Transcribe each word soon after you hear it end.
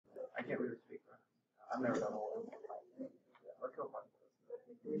can't really speak for it. I've never done all of it.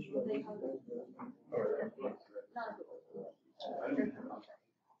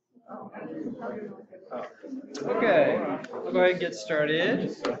 Okay, we'll go ahead and get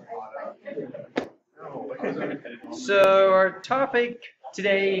started. So our topic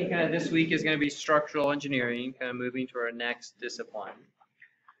today, kind of this week, is going to be structural engineering, kind of moving to our next discipline.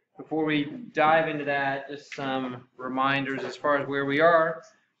 Before we dive into that, just some reminders as far as where we are.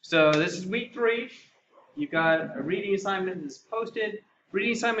 So this is week 3. You've got a reading assignment that's posted.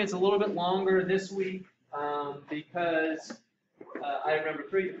 Reading assignment's a little bit longer this week because item number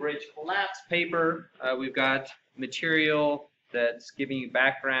 3, the bridge collapse paper. We've got material that's giving you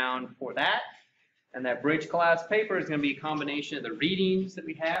background for that. And that bridge collapse paper is going to be a combination of the readings that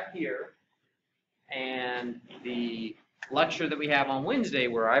we have here and the lecture that we have on Wednesday,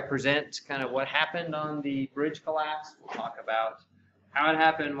 where I present kind of what happened on the bridge collapse. We'll talk about how it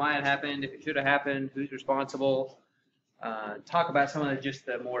happened, why it happened, if it should have happened, who's responsible. Talk about some of just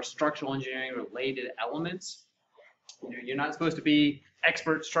the more structural engineering related elements. You know, you're not supposed to be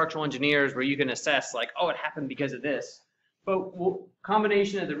expert structural engineers where you can assess like, oh, it happened because of this. But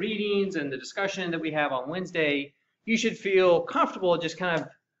combination of the readings and the discussion that we have on Wednesday, you should feel comfortable just kind of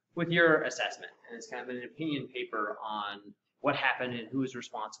with your assessment. And it's kind of an opinion paper on what happened and who is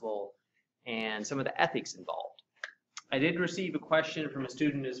responsible and some of the ethics involved. I did receive a question from a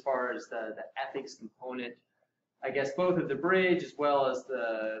student as far as the ethics component, I guess both of the bridge as well as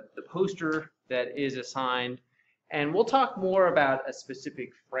the poster that is assigned. And we'll talk more about a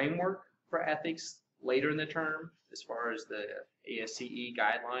specific framework for ethics later in the term, as far as the ASCE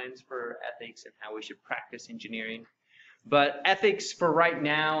guidelines for ethics and how we should practice engineering. But ethics for right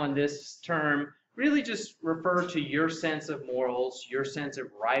now in this term really just refer to your sense of morals, your sense of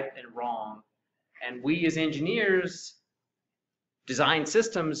right and wrong. And we as engineers design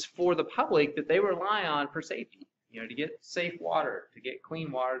systems for the public that they rely on for safety. You know, to get safe water, to get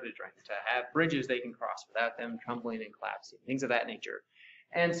clean water to drink, to have bridges they can cross without them tumbling and collapsing, things of that nature.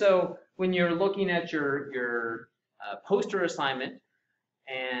 And so when you're looking at your poster assignment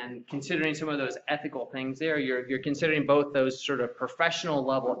and considering some of those ethical things there, you're considering both those sort of professional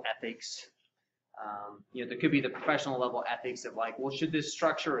level ethics. You know, there could be the professional level ethics of like, well, should this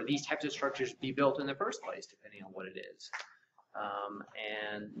structure or these types of structures be built in the first place, depending on what it is.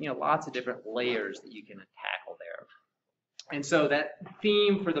 And, you know, lots of different layers that you can tackle there. And so that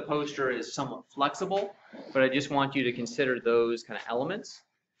theme for the poster is somewhat flexible, but I just want you to consider those kind of elements,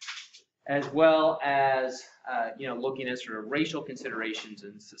 as well as, you know, looking at sort of racial considerations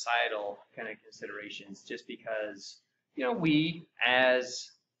and societal kind of considerations, just because, you know, we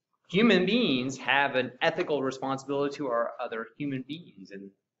as human beings have an ethical responsibility to our other human beings,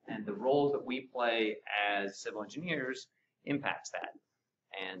 and the roles that we play as civil engineers impacts that.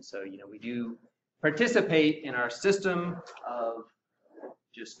 And so, you know, we do participate in our system of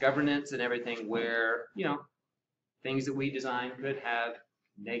just governance and everything where, you know, things that we design could have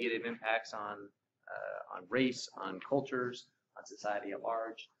negative impacts on race, on cultures, on society at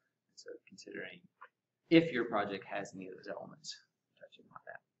large. So considering if your project has any of those elements, touching on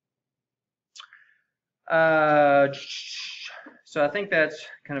that. So I think that's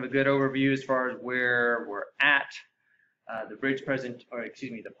kind of a good overview as far as where we're at. The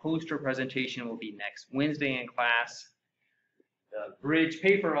poster presentation will be next Wednesday in class. The bridge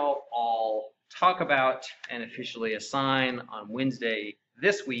paper I'll talk about and officially assign on Wednesday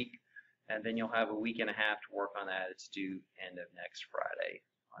this week, and then you'll have a week and a half to work on that. It's due end of next Friday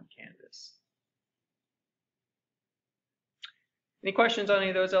on Canvas. Any questions on any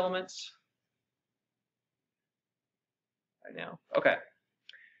of those elements? Right now? Okay.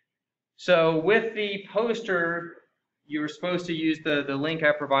 So with the poster, you were supposed to use the link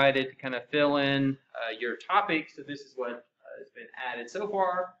I provided to kind of fill in your topics. So this is what has been added so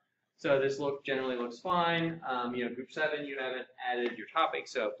far. So this generally looks fine. You know, group 7, you haven't added your topic.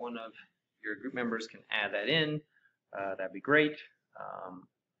 So if one of your group members can add that in, that'd be great.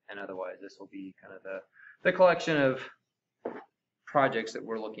 And otherwise, this will be kind of the collection of projects that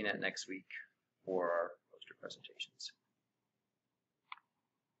we're looking at next week for our poster presentations.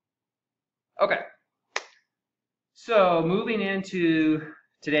 Okay. So moving into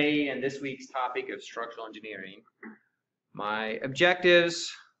today and this week's topic of structural engineering, my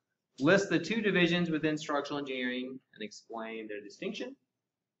objectives: list the 2 divisions within structural engineering and explain their distinction.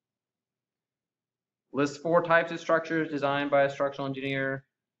 List 4 types of structures designed by a structural engineer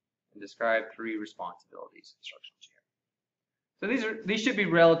and describe 3 responsibilities of the structural engineer. So these should be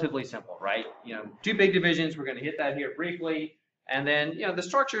relatively simple, right? You know, 2 big divisions. We're going to hit that here briefly, and then, you know, the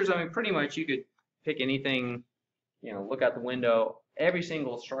structures. I mean, pretty much you could pick anything. You know, look out the window every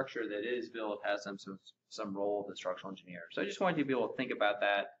single structure that is built has some role of the structural engineer. So I just wanted you to be able to think about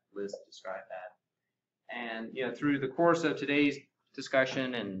that. Liz described that. And through the course of today's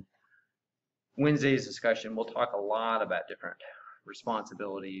discussion and Wednesday's discussion, we'll talk a lot about different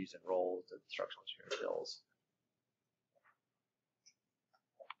responsibilities and roles that the structural engineer fills.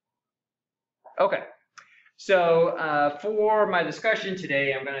 Okay, so for my discussion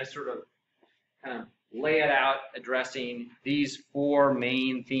today, I'm going to sort of kind of lay it out addressing these 4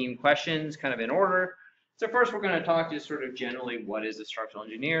 main theme questions kind of in order. So first we're going to talk just sort of generally what is a structural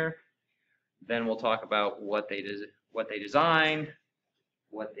engineer. Then we'll talk about what they design,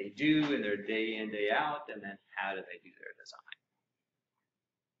 what they do in their day in, day out, and then how do they do their design.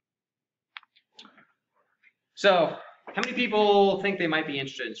 So how many people think they might be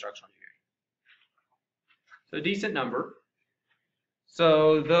interested in structural engineering? So a decent number.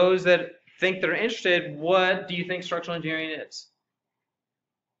 So those that think they're interested, what do you think structural engineering is?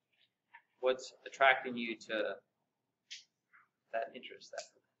 What's attracting you to that interest, that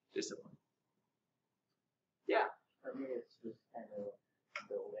discipline? Yeah. For me, it's just kind of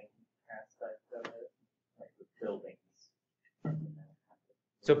building aspect of it, like the buildings.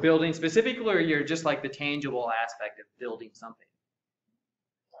 So building specifically, or you're just like the tangible aspect of building something?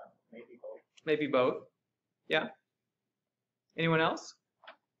 Maybe both. Maybe both. Yeah. Anyone else?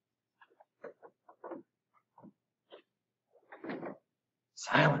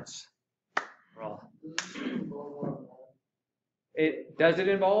 Silence. Well, does it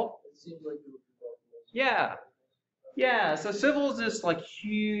involve? It seems like it would be both. Yeah. Yeah. So civil is this like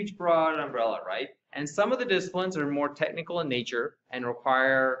huge, broad umbrella, right? And some of the disciplines are more technical in nature and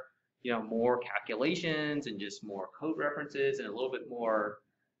require, more calculations and just more code references and a little bit more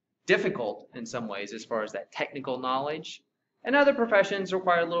difficult in some ways as far as that technical knowledge. And other professions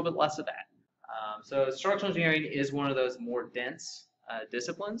require a little bit less of that. So structural engineering is one of those more dense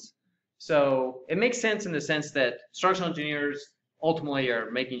disciplines. So it makes sense in the sense that structural engineers ultimately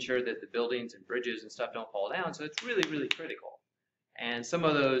are making sure that the buildings and bridges and stuff don't fall down. So it's really, really critical. And some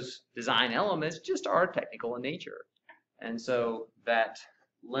of those design elements just are technical in nature. And so that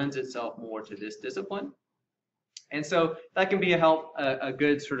lends itself more to this discipline. And so that can be a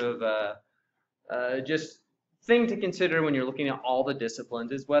good sort of just thing to consider when you're looking at all the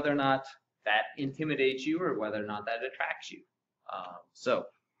disciplines, is whether or not that intimidates you or whether or not that attracts you. So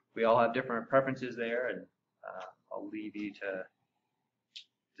we all have different preferences there, and I'll leave you to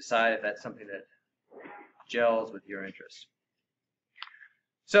decide if that's something that gels with your interest.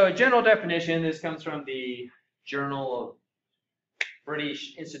 So a general definition, this comes from the Journal of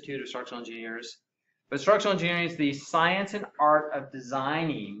British Institute of Structural Engineers. But structural engineering is the science and art of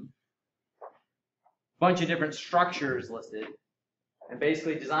designing a bunch of different structures listed, and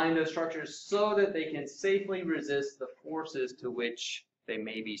basically designing those structures so that they can safely resist the forces to which they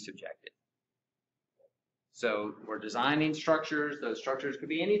may be subjected. So we're designing structures. Those structures could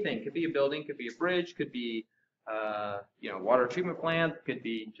be anything. Could be a building, could be a bridge, could be water treatment plant, could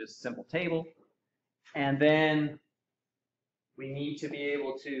be just a simple table. And then we need to be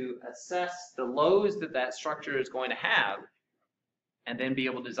able to assess the loads that that structure is going to have, and then be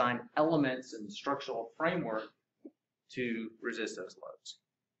able to design elements and structural framework to resist those loads.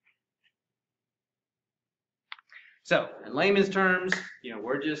 So, in layman's terms,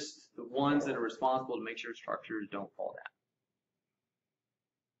 we're just the ones that are responsible to make sure structures don't fall down.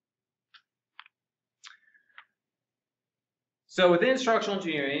 So within structural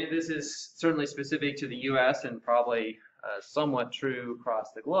engineering, this is certainly specific to the US and probably somewhat true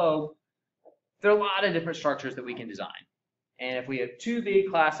across the globe. There are a lot of different structures that we can design. And if we have 2 big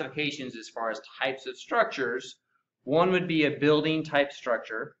classifications as far as types of structures, one would be a building type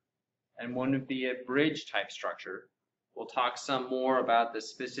structure and one would be a bridge type structure. We'll talk some more about the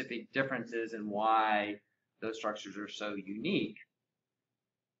specific differences and why those structures are so unique.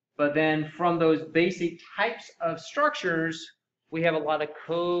 But then from those basic types of structures, we have a lot of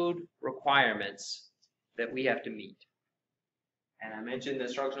code requirements that we have to meet. And I mentioned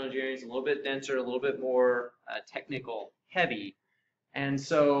that structural engineering is a little bit denser, a little bit more technical heavy. And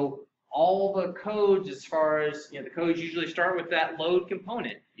so all the codes, as far as, the codes usually start with that load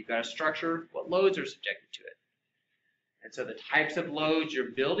component. You've got a structure, what loads are subjected to it. And so the types of loads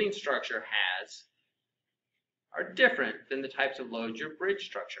your building structure has are different than the types of loads your bridge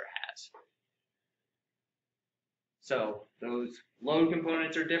structure has. So those load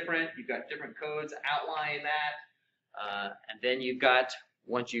components are different. You've got different codes outlining that. And then you've got,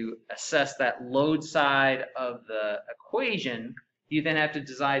 once you assess that load side of the equation, you then have to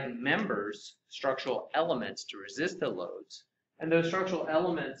design members, structural elements to resist the loads. And those structural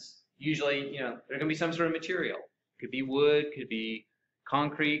elements, usually, they're going to be some sort of material. Could be wood, could be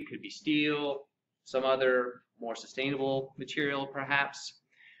concrete, could be steel, some other more sustainable material perhaps.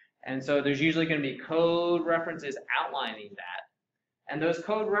 And so there's usually going to be code references outlining that. And those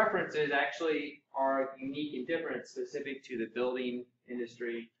code references actually are unique and different, specific to the building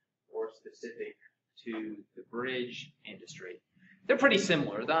industry or specific to the bridge industry. They're pretty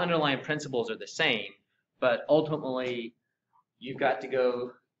similar. The underlying principles are the same, but ultimately you've got to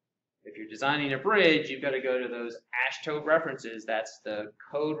go, if you're designing a bridge, you've got to go to those AASHTO references. That's the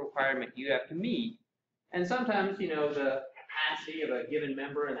code requirement you have to meet. And sometimes, you know, the capacity of a given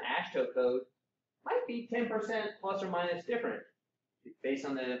member in the AASHTO code might be 10% plus or minus different based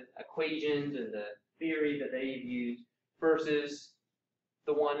on the equations and the theory that they've used versus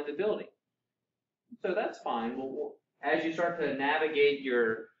the one in the building. So that's fine. Well, as you start to navigate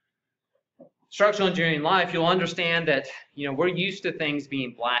your structural engineering life, you'll understand that, you know, we're used to things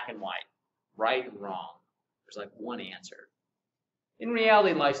being black and white, right and wrong. There's like one answer. In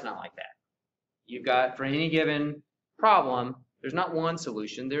reality, life's not like that. You've got, for any given problem, there's not one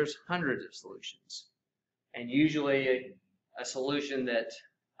solution, there's hundreds of solutions. And usually a solution that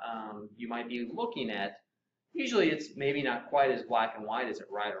you might be looking at, usually it's maybe not quite as black and white. Is it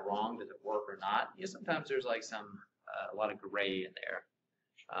right or wrong? Does it work or not? You know, sometimes there's like a lot of gray in there.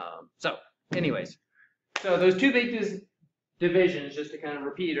 So anyways, so those two big divisions, just to kind of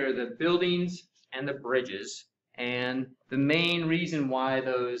repeat, are the buildings and the bridges. And the main reason why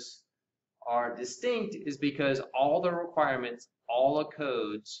those are distinct is because all the requirements, all the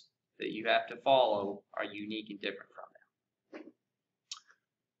codes that you have to follow are unique and different from them.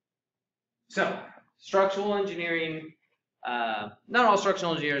 So structural engineering, not all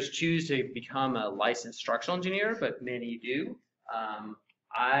structural engineers choose to become a licensed structural engineer, but many do.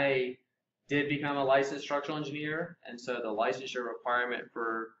 I did become a licensed structural engineer, and so the licensure requirement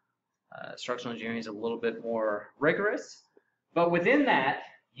for structural engineering is a little bit more rigorous. But within that,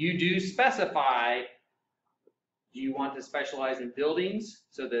 you do specify, do you want to specialize in buildings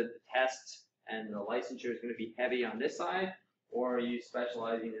so that the tests and the licensure is going to be heavy on this side, or are you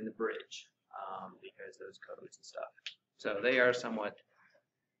specializing in the bridge because those codes and stuff. So they are somewhat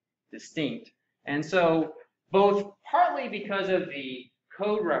distinct. And so both partly because of the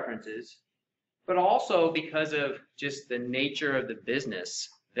code references, but also because of just the nature of the business,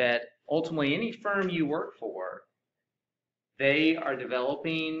 that ultimately any firm you work for, they are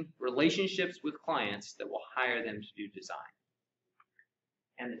developing relationships with clients that will hire them to do design.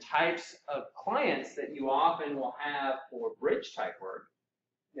 And the types of clients that you often will have for bridge type work,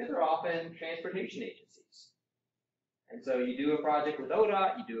 they're often transportation agencies. And so you do a project with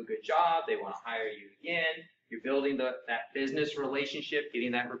ODOT, you do a good job, they want to hire you again, you're building that business relationship,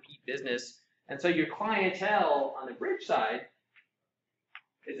 getting that repeat business. And so your clientele on the bridge side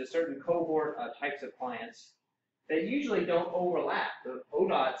is a certain cohort of types of clients that usually don't overlap. The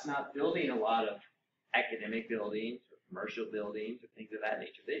ODOT's not building a lot of academic buildings or commercial buildings or things of that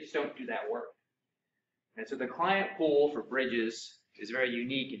nature. They just don't do that work. And so the client pool for bridges is very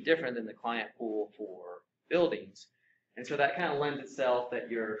unique and different than the client pool for buildings. And so that kind of lends itself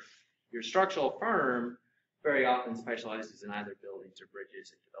that your structural firm very often specializes in either buildings or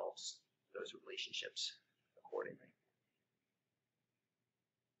bridges and develops those relationships accordingly.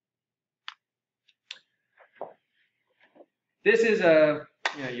 This is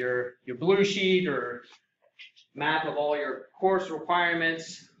your blue sheet or map of all your course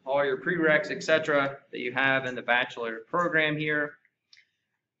requirements, all your prereqs, etc. that you have in the bachelor program here.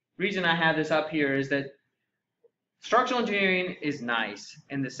 The reason I have this up here is that structural engineering is nice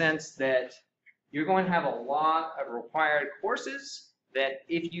in the sense that you're going to have a lot of required courses that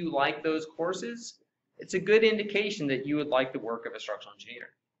if you like those courses, it's a good indication that you would like the work of a structural engineer.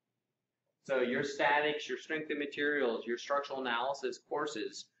 So your statics, your strength of materials, your structural analysis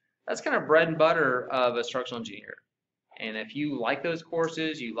courses, that's kind of bread and butter of a structural engineer. And if you like those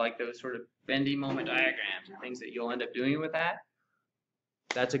courses, you like those sort of bending moment diagrams and things that you'll end up doing with that,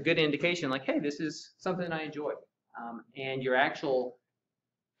 that's a good indication like, hey, this is something I enjoy. And your actual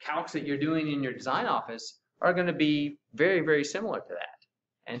calcs that you're doing in your design office are going to be very, very similar to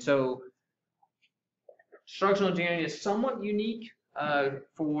that. And so structural engineering is somewhat unique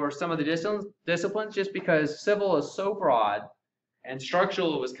for some of the disciplines just because civil is so broad and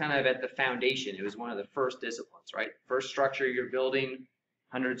structural was kind of at the foundation. It was one of the first disciplines, right? First structure you're building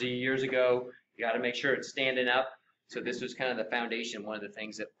hundreds of years ago, you got to make sure it's standing up. So this was kind of the foundation, one of the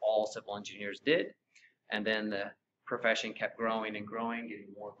things that all civil engineers did. And then the profession kept growing and growing, getting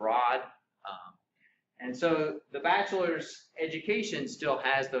more broad. And so the bachelor's education still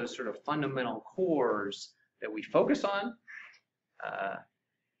has those sort of fundamental cores that we focus on.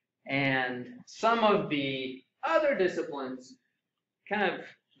 And some of the other disciplines kind of,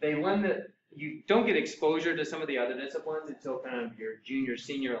 they lend the, you don't get exposure to some of the other disciplines until kind of your junior,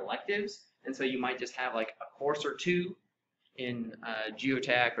 senior electives. And so you might just have like a course or two in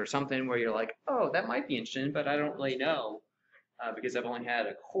geotech or something where you're like, oh, that might be interesting, but I don't really know because I've only had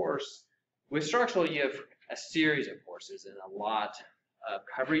a course. With structural, you have a series of courses and a lot of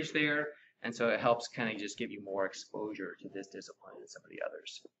coverage there. And so it helps kind of just give you more exposure to this discipline than some of the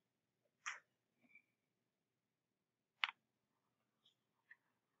others.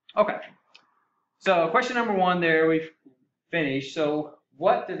 Okay, so question number one there, we've finished. So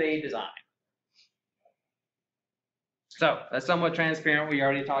what do they design? So that's somewhat transparent. We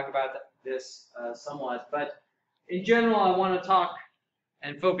already talked about this somewhat, but in general, I want to talk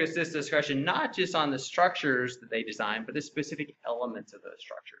and focus this discussion not just on the structures that they design, but the specific elements of those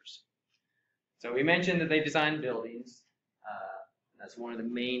structures. So we mentioned that they design buildings. That's one of the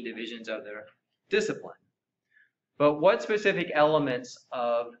main divisions of their discipline. But what specific elements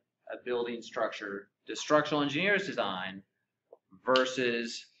of a building structure do structural engineers design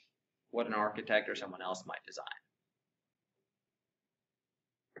versus what an architect or someone else might design?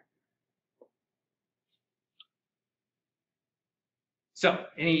 So,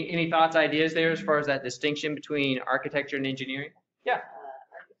 any thoughts, ideas there as far as that distinction between architecture and engineering? Yeah.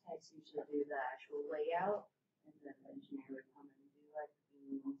 Architects usually do the actual layout, and then the engineer would come and do like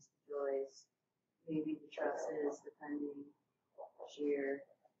the beams, joists, maybe the trusses, depending, shear,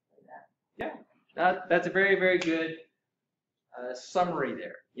 like that. Yeah, that's a very, very good summary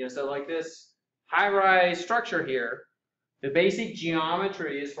there. You know, so like this high-rise structure here, the basic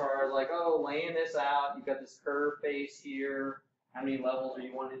geometry as far as like, oh, laying this out, you've got this curved face here, how many levels are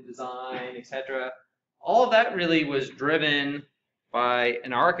you wanting to design, etc. All of that really was driven by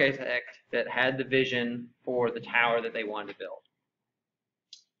an architect that had the vision for the tower that they wanted to build.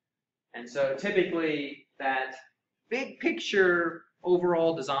 And so typically that big picture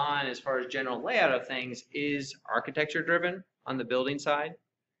overall design as far as general layout of things is architecture driven on the building side.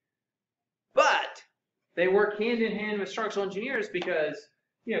 But they work hand in hand with structural engineers because,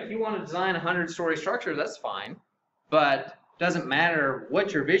 you know, if you want to design a 100-story structure, that's fine. But it doesn't matter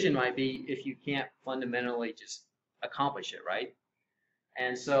what your vision might be if you can't fundamentally just accomplish it, right?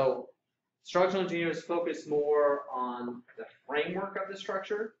 And so structural engineers focus more on the framework of the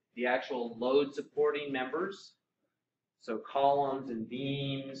structure, the actual load supporting members. So columns and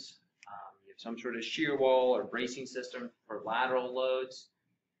beams, you have some sort of shear wall or bracing system for lateral loads.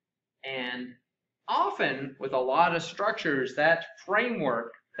 And often with a lot of structures, that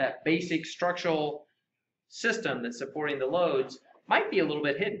framework, that basic structural system that's supporting the loads might be a little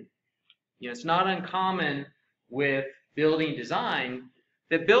bit hidden. You know, it's not uncommon with building design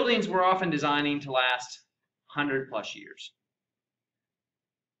that buildings were often designing to last 100+ years.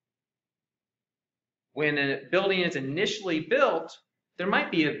 When a building is initially built, there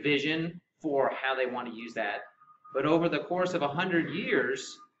might be a vision for how they want to use that. But over the course of 100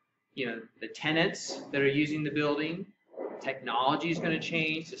 years, you know, the tenants that are using the building, technology is going to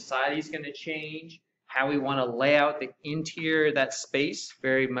change, society is going to change, how we want to lay out the interior of that space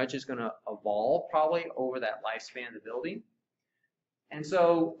very much is going to evolve probably over that lifespan of the building. And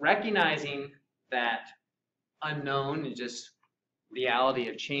so recognizing that unknown and just reality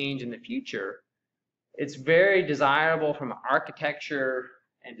of change in the future, it's very desirable from an architecture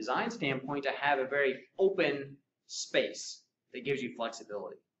and design standpoint to have a very open space that gives you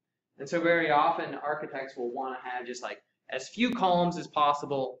flexibility. And so very often architects will want to have just like as few columns as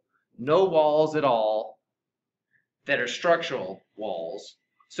possible, no walls at all that are structural walls,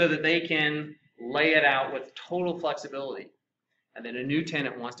 so that they can lay it out with total flexibility. And then a new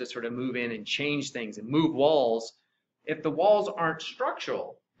tenant wants to sort of move in and change things and move walls. If the walls aren't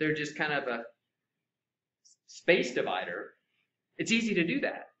structural, they're just kind of a space divider, it's easy to do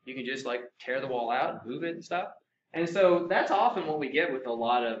that. You can just like tear the wall out and move it and stuff. And so that's often what we get with a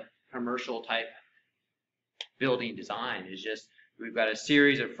lot of commercial type building design is just we've got a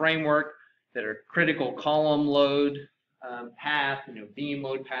series of framework that are critical column load path, you know, beam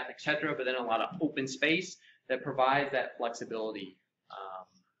load path, etc. But then a lot of open space that provides that flexibility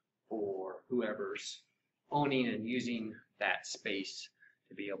for whoever's owning and using that space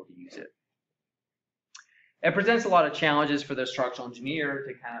to be able to use it. It presents a lot of challenges for the structural engineer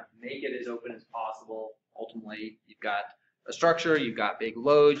to kind of make it as open as possible. Ultimately, you've got a structure, you've got big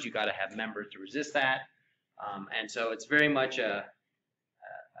loads, you've got to have members to resist that. And so it's very much a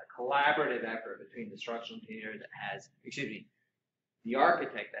collaborative effort between the structural engineer that has, the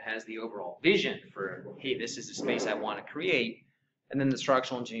architect that has the overall vision for, hey, this is the space I want to create, and then the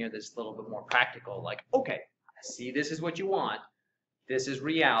structural engineer that's a little bit more practical, like, okay, I see this is what you want, this is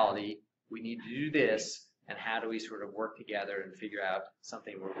reality, we need to do this, and how do we sort of work together and figure out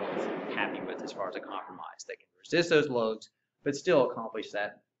something we're both happy with as far as a compromise that can resist those loads, but still accomplish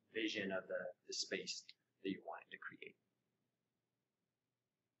that vision of the space that you're wanting to create.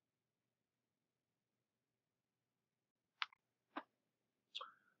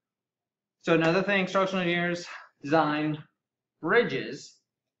 So another thing, structural engineers design bridges.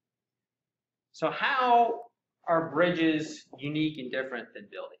 So how are bridges unique and different than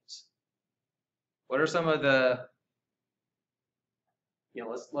buildings? What are some of the,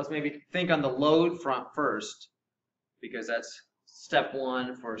 let's maybe think on the load front first, because that's step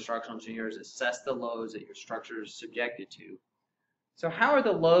one for structural engineers, assess the loads that your structure is subjected to. So how are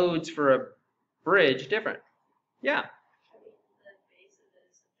the loads for a bridge different? Yeah. I mean, the base of it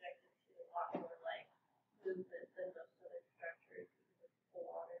is subjected to a lot more like movement than most other structures because of the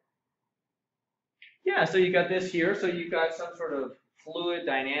water. Yeah, so you got this here, so you've got some sort of fluid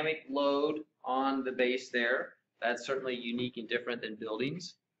dynamic load on the base there. That's certainly unique and different than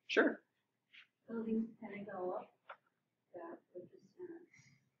buildings. Sure. Buildings kind of go up. Yeah, which is kind of.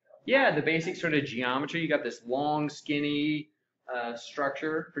 Yeah, the basic sort of geometry. You got this long, skinny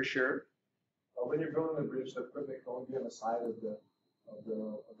structure for sure. When you're building a bridge, the equipment can only be on the side of the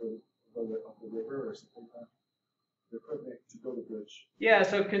river or something like that. The equipment to build a bridge. Yeah,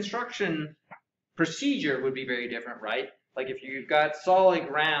 so construction procedure would be very different, right? Like if you've got solid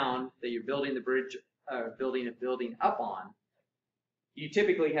ground that you're building the bridge, building a building up on, you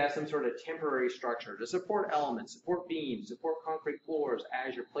typically have some sort of temporary structure to support elements, support beams, support concrete floors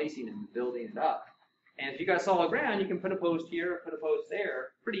as you're placing them and building it up. And if you got solid ground, you can put a post here, put a post there.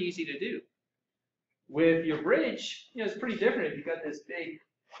 Pretty easy to do. With your bridge, it's pretty different. If you've got this big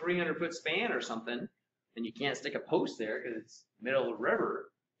 300-foot span or something, and you can't stick a post there because it's middle of the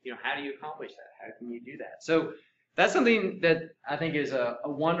river, how do you accomplish that? How can you do that? So that's something that I think is a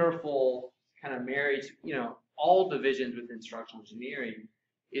wonderful kind of marriage, all divisions within structural engineering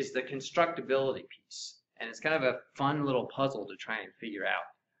is the constructability piece. And it's kind of a fun little puzzle to try and figure out.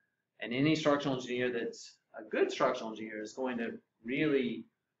 And any structural engineer that's a good structural engineer is going to really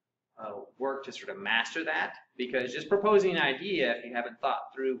work to sort of master that, because just proposing an idea, if you haven't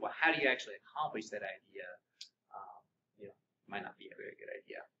thought through, well, how do you actually accomplish that idea, might not be a very good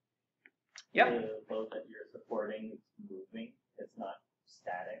idea. Yep. The load that you're supporting is moving, it's not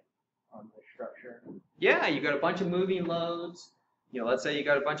static on the structure. Yeah, you got a bunch of moving loads. Let's say you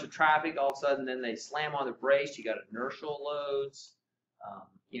got a bunch of traffic, all of a sudden then they slam on the brakes, you got inertial loads.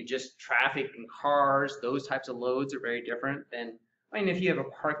 Just traffic and cars, those types of loads are very different than, if you have a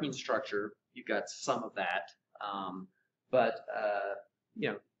parking structure, you've got some of that. But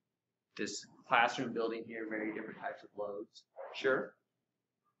this classroom building here, very different types of loads. Sure.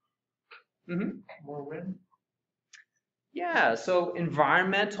 More wind? Yeah, so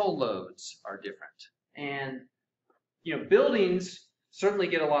environmental loads are different. And, buildings certainly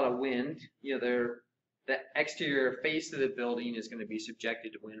get a lot of wind. The exterior face of the building is going to be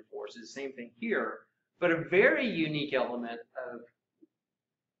subjected to wind forces. Same thing here. But a very unique element of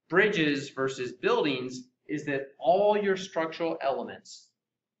bridges versus buildings is that all your structural elements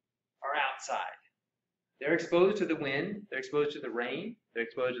are outside. They're exposed to the wind, they're exposed to the rain, they're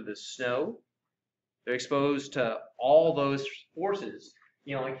exposed to the snow, they're exposed to all those forces.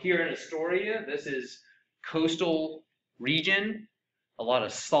 Like here in Astoria, this is coastal region, a lot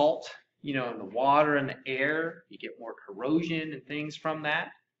of salt, in the water and the air, you get more corrosion and things from that.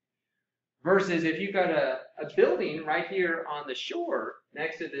 Versus if you've got a building right here on the shore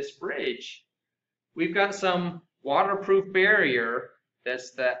next to this bridge, we've got some waterproof barrier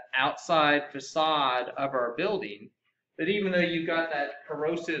that's the outside facade of our building, that even though you've got that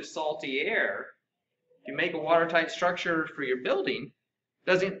corrosive salty air, you make a watertight structure for your building,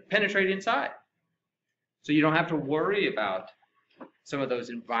 doesn't penetrate inside. So you don't have to worry about some of those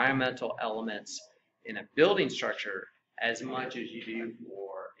environmental elements in a building structure as much as you do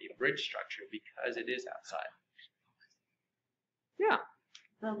for a bridge structure, because it is outside. Yeah.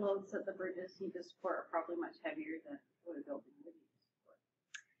 The loads that the bridges need to support are probably much heavier than what a building would need to support.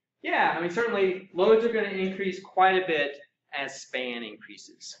 Yeah, certainly loads are going to increase quite a bit as span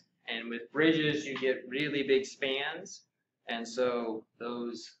increases. And with bridges, you get really big spans. And so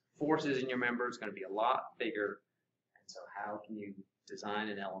those forces in your member is going to be a lot bigger. And so how can you design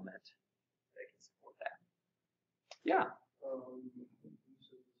an element that can support that? Yeah. You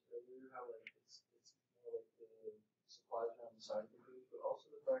said this earlier, how it's more like the supplies are on the side of the bridge, but also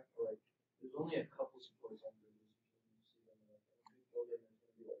the fact that there's only a couple supports on bridges. You see them in a big building, there's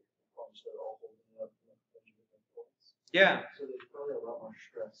going to be a bunch that are all holding it up from a bunch of different points. Yeah. So there's probably a lot more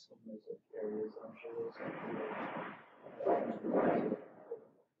stress in those areas. I'm sure those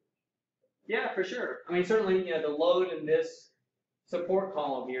Yeah, for sure. I mean, certainly, the load in this support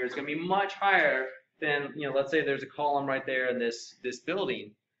column here is going to be much higher than, let's say there's a column right there in this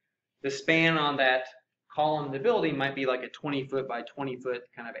building. The span on that column in the building might be like a 20-foot by 20-foot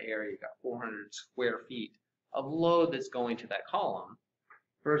kind of area. You've got 400 square feet of load that's going to that column.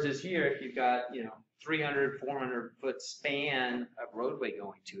 Versus here, if you've got, 300, 400 foot span of roadway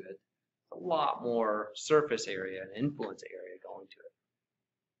going to it, a lot more surface area and influence area going to it.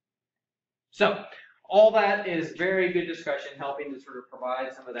 So all that is very good discussion, helping to sort of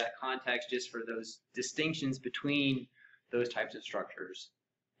provide some of that context just for those distinctions between those types of structures.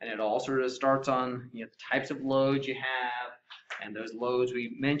 And it all sort of starts on the types of loads you have, and those loads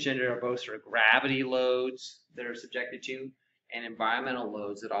we mentioned are both sort of gravity loads that are subjected to, and environmental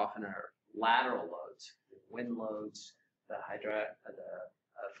loads that often are lateral loads, wind loads, the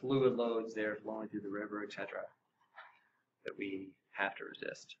fluid loads there flowing through the river, etc., that we have to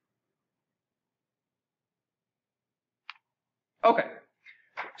resist. Okay,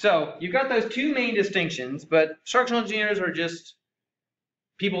 so you've got those two main distinctions, but structural engineers are just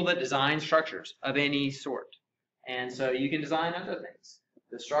people that design structures of any sort. And so you can design other things.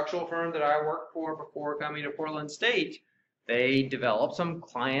 The structural firm that I worked for before coming to Portland State, they developed some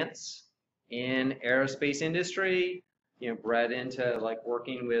clients in aerospace industry, bred into like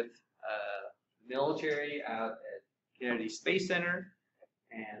working with military out at Kennedy Space Center.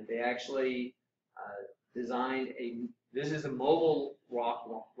 And they actually designed this is a mobile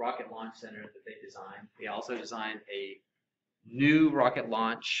rocket launch center that they designed. They also designed a new rocket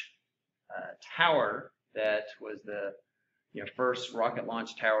launch tower that was the first rocket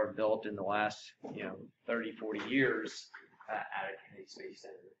launch tower built in the last 30, 40 years out of Kennedy Space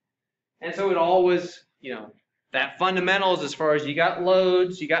Center. And so it all was that fundamentals as far as you got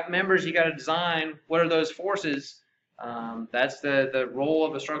loads, you got members, you got to design. What are those forces? That's the role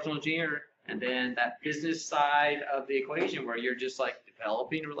of a structural engineer. And then that business side of the equation where you're just like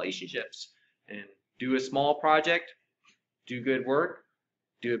developing relationships and do a small project, do good work,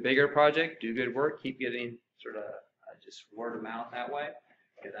 do a bigger project, do good work, keep getting sort of just word of mouth that way.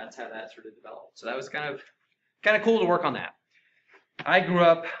 Okay, that's how that sort of developed. So that was kind of cool to work on that. I grew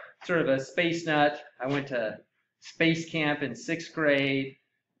up sort of a space nut. I went to space camp in 6th grade.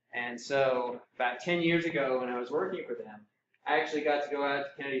 And so about 10 years ago when I was working for them, I actually got to go out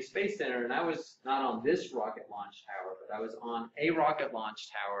to Kennedy Space Center, and I was not on this rocket launch tower, but I was on a rocket launch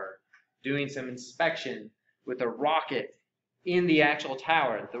tower doing some inspection with a rocket in the actual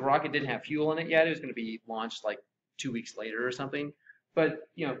tower. The rocket didn't have fuel in it yet. It was going to be launched like 2 weeks later or something. But,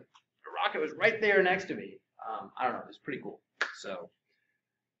 the rocket was right there next to me. I don't know. It was pretty cool. So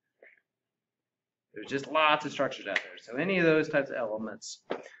there's just lots of structures out there. So any of those types of elements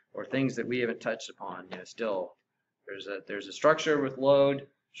or things that we haven't touched upon, still there's a structure with load.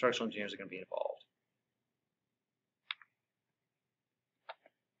 Structural engineers are going to be involved.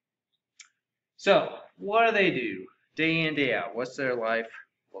 So what do they do day in, day out? What's their life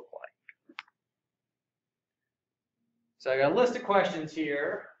look like? So I got a list of questions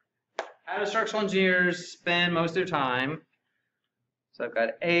here. How do structural engineers spend most of their time? So I've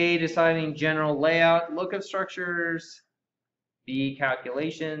got A, deciding general layout, look of structures. B,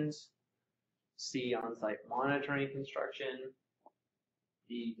 calculations. C, on-site monitoring construction.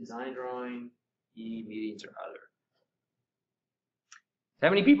 D, design drawing. E, meetings or other. How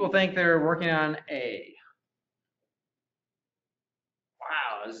many people think they're working on A?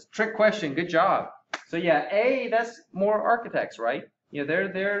 Wow, this is a trick question. Good job. So yeah, A, that's more architects, right?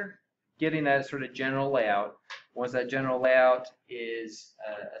 They're getting that sort of general layout. Once that general layout is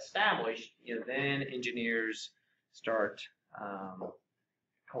established, then engineers start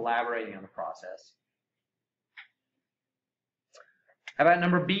collaborating on the process. How about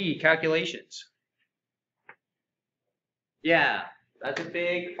number B, calculations? Yeah, that's a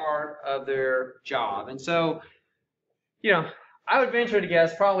big part of their job. And so, I would venture to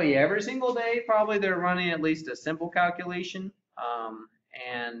guess probably every single day, probably they're running at least a simple calculation.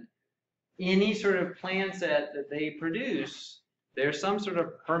 And any sort of plan set that they produce, there's some sort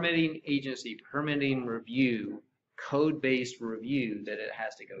of permitting agency, permitting review, code-based review that it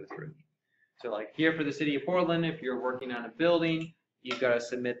has to go through. So like here for the city of Portland, if you're working on a building, you've got to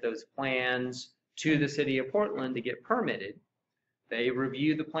submit those plans to the city of Portland to get permitted. They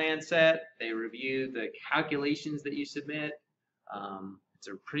review the plan set, they review the calculations that you submit. It's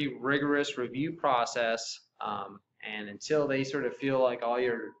a pretty rigorous review process, and until they sort of feel like all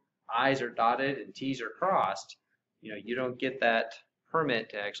your I's are dotted and T's are crossed, you don't get that permit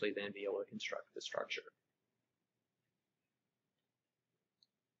to actually then be able to construct the structure.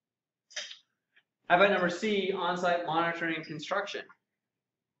 How about number C, on-site monitoring and construction?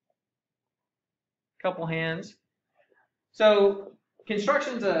 couple hands. So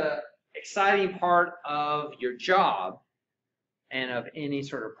construction's a exciting part of your job and of any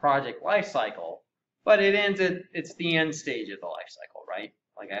sort of project life cycle, but it's the end stage of the life cycle, right?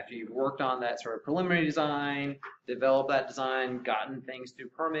 Like after you've worked on that sort of preliminary design, developed that design, gotten things through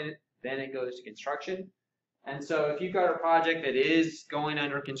permit, then it goes to construction. And so if you've got a project that is going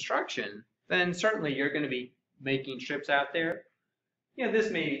under construction, then certainly you're going to be making trips out there. You know,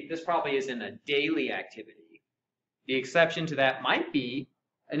 this probably isn't a daily activity. The exception to that might be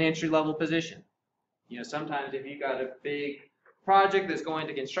an entry-level position. You know, sometimes if you've got a big project that's going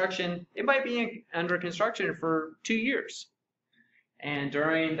to construction, it might be under construction for 2 years. And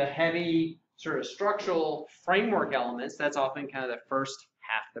during the heavy sort of structural framework elements, that's often kind of the first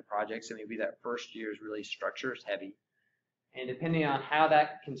half of the project. So maybe that first year is really structures heavy. And depending on how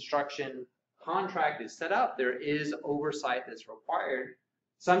that construction contract is set up, there is oversight that's required.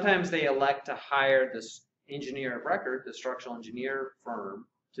 Sometimes they elect to hire the engineer of record, the structural engineer firm,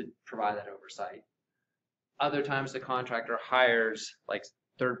 to provide that oversight. Other times the contractor hires like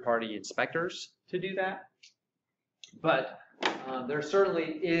third-party inspectors to do that. But there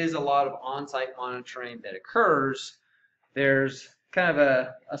certainly is a lot of on-site monitoring that occurs. There's kind of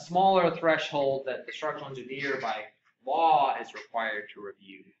a smaller threshold that the structural engineer by law is required to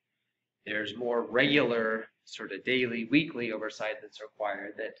review. There's more regular sort of daily, weekly oversight that's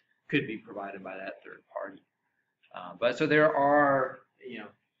required that could be provided by that third party. But so there are, you know,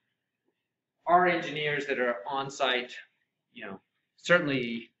 our engineers that are on site, you know,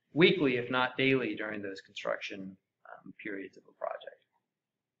 certainly weekly, if not daily, during those construction periods of a project.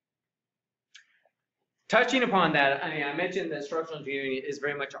 Touching upon that, I mean, I mentioned that structural engineering is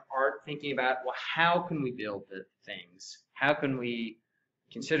very much an art, thinking about, well, how can we build the things? How can we,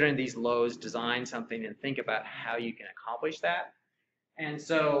 considering these loads, design something and think about how you can accomplish that? And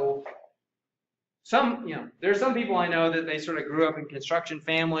so there's some people I know that they sort of grew up in construction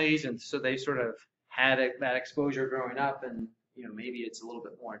families, and so they sort of had that exposure growing up, and you know, maybe it's a little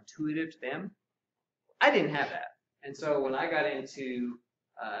bit more intuitive to them. I didn't have that. And so when I got into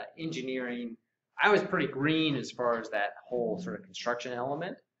engineering, I was pretty green as far as that whole sort of construction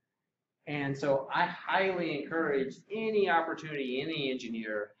element. And so I highly encourage any opportunity any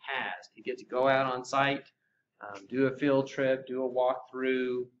engineer has to get to go out on site, do a field trip, do a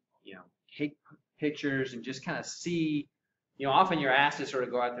walkthrough, you know, take pictures and just kind of see, you know, often you're asked to sort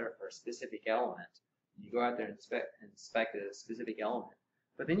of go out there for a specific element. You go out there and inspect a specific element.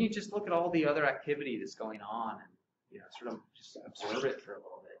 But then you just look at all the other activity that's going on and, you know, sort of just observe it for a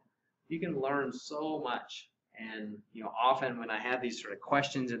little bit. You can learn so much. And, you know, often when I have these sort of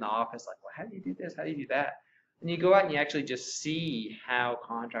questions in the office, like, well, how do you do this? How do you do that? And you go out and you actually just see how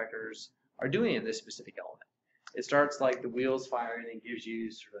contractors are doing in this specific element. It starts like the wheels firing and gives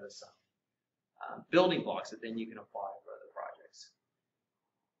you sort of some building blocks that then you can apply for other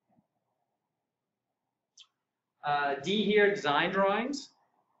projects. D here, design drawings.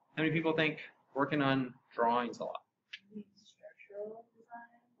 How many people think working on drawings a lot? Structural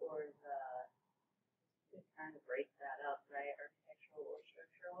design, or kind of break that up, right? Architectural or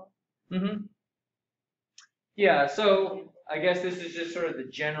structural? Mm-hmm. Yeah, so I guess this is just sort of the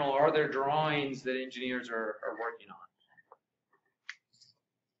general, are there drawings that engineers are working on?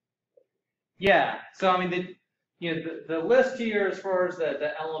 Yeah, so I mean, the list here as far as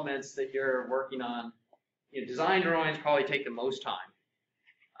the elements that you're working on, you know, design drawings probably take the most time.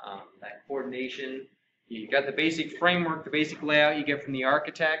 That coordination, you got the basic framework, the basic layout you get from the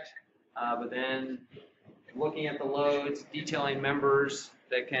architect, but then looking at the loads, detailing members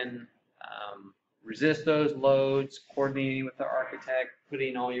that can resist those loads, coordinating with the architect,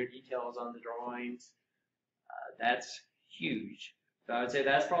 putting all your details on the drawings, that's huge. So I would say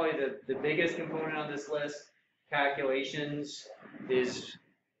that's probably the biggest component on this list. Calculations is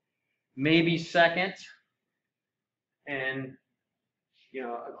maybe second, and you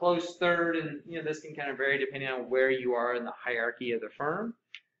know, a close third, and you know, this can kind of vary depending on where you are in the hierarchy of the firm.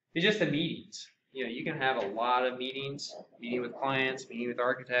 It's just the meetings. You know, you can have a lot of meetings, meeting with clients, meeting with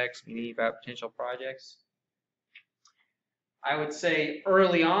architects, meeting about potential projects. I would say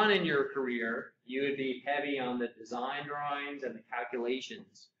early on in your career, you would be heavy on the design drawings and the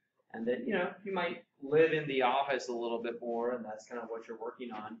calculations. And then, you know, you might live in the office a little bit more, and that's kind of what you're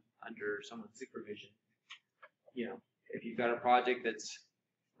working on under someone's supervision. You know, if you've got a project that's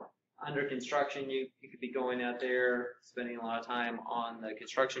under construction, you could be going out there, spending a lot of time on the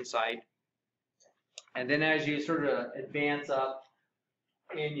construction site. And then as you sort of advance up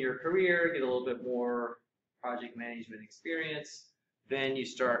in your career, get a little bit more project management experience, then you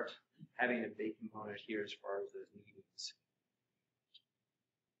start having a big component here as far as those meetings.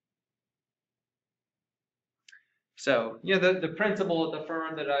 So, you know, the principal at the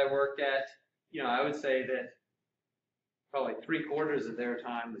firm that I worked at, you know, I would say that probably 3/4 of their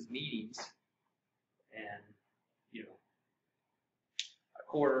time was meetings, and, you know, a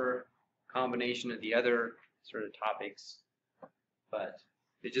quarter combination of the other sort of topics, but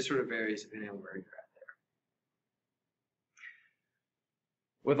it just sort of varies depending on where you're at there.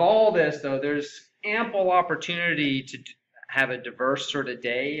 With all this, though, there's ample opportunity to have a diverse sort of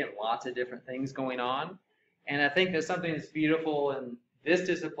day and lots of different things going on. And I think there's something that's beautiful in this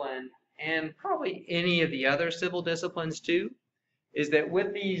discipline and probably any of the other civil disciplines too, is that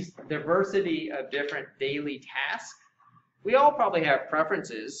with these diversity of different daily tasks, we all probably have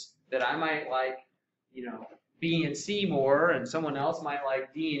preferences that I might like, you know, B and C more, and someone else might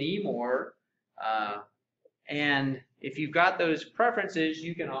like D and E more. And if you've got those preferences,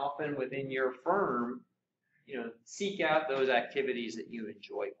 you can often within your firm, you know, seek out those activities that you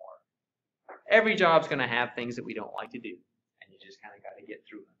enjoy more. Every job's going to have things that we don't like to do, and you just kind of got to get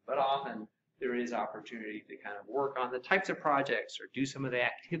through them. But often there is opportunity to kind of work on the types of projects or do some of the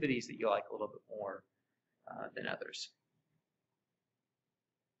activities that you like a little bit more than others.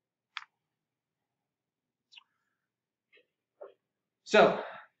 So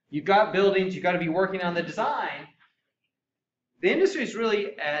you've got buildings, you've got to be working on the design. The industry is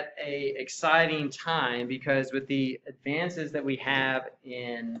really at an exciting time because with the advances that we have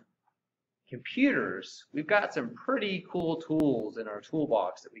in computers, we've got some pretty cool tools in our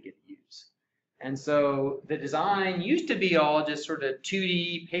toolbox that we get to use. And so the design used to be all just sort of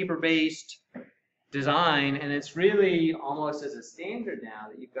 2D paper-based design, and it's really almost as a standard now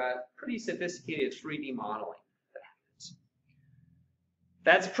that you've got pretty sophisticated 3D modeling that happens.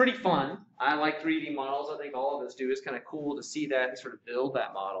 That's pretty fun. I like 3D models. I think all of us do. It's kind of cool to see that and sort of build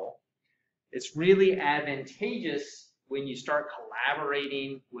that model. It's really advantageous when you start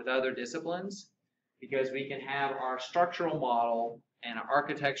collaborating with other disciplines, because we can have our structural model and an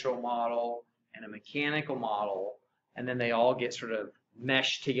architectural model and a mechanical model, and then they all get sort of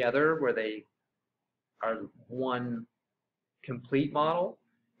meshed together where they are one complete model.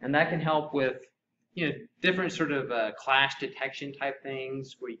 And that can help with, you know, different sort of clash detection type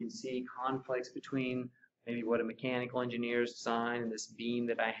things where you can see conflicts between maybe what a mechanical engineer's design and this beam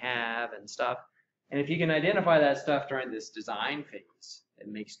that I have and stuff. And if you can identify that stuff during this design phase, it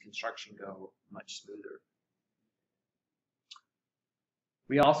makes construction go much smoother.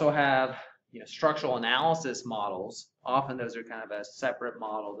 We also have, you know, structural analysis models. Often those are kind of a separate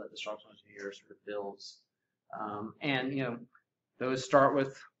model that the structural engineer sort of builds. And, you know, those start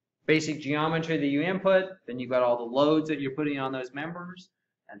with basic geometry that you input, then you've got all the loads that you're putting on those members,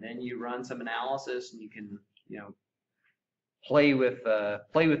 and then you run some analysis and you can, you know, play with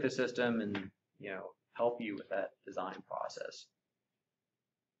the system and, you know, help you with that design process.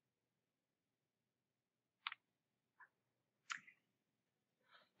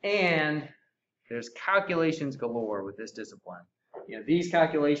 And there's calculations galore with this discipline. You know, these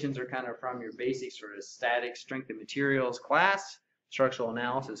calculations are kind of from your basic sort of static strength of materials class, structural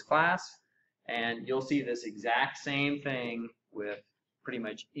analysis class, and you'll see this exact same thing with pretty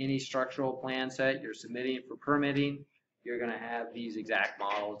much any structural plan set you're submitting for permitting. You're going to have these exact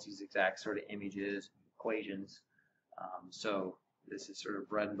models, these exact sort of images, equations. So this is sort of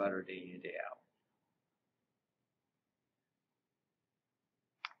bread and butter day in and day out.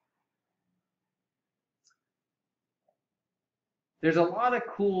 There's a lot of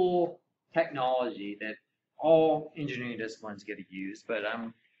cool technology that all engineering disciplines get to use, but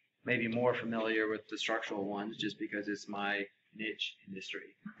I'm maybe more familiar with the structural ones just because it's my niche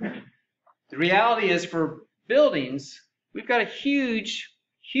industry. The reality is for buildings, we've got a huge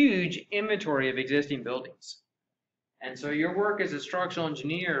inventory of existing buildings. And so your work as a structural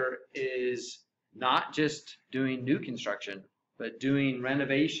engineer is not just doing new construction, but doing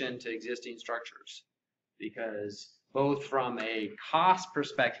renovation to existing structures. Because both from a cost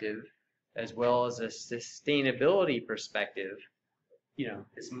perspective as well as a sustainability perspective, you know,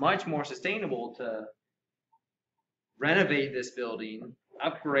 it's much more sustainable to renovate this building,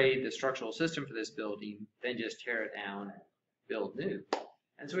 upgrade the structural system for this building, than just tear it down and build new.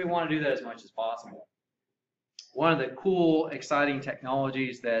 And so we want to do that as much as possible. One of the cool, exciting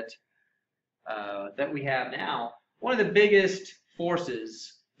technologies that we have now, one of the biggest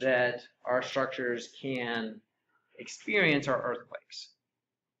forces that our structures can experience are earthquakes.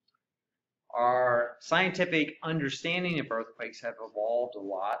 Our scientific understanding of earthquakes have evolved a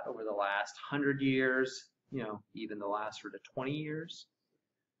lot over the last 100 years, you know, even the last sort of 20 years.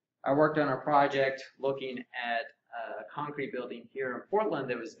 I worked on a project looking at a concrete building here in Portland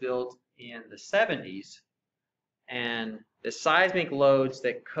that was built in the 70s. And the seismic loads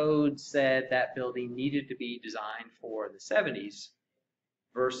that code said that building needed to be designed for in the 70s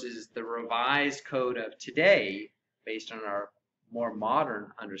versus the revised code of today based on our more modern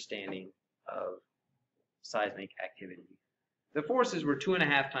understanding of seismic activity. The forces were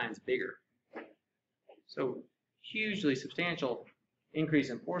 2.5 times bigger. So hugely substantial increase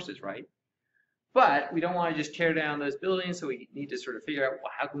in forces, right? But we don't want to just tear down those buildings, so we need to sort of figure out,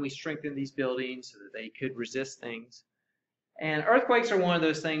 well, how can we strengthen these buildings so that they could resist things? And earthquakes are one of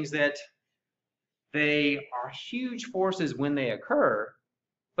those things that they are huge forces when they occur,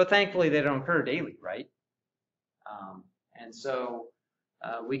 but thankfully they don't occur daily, right? And so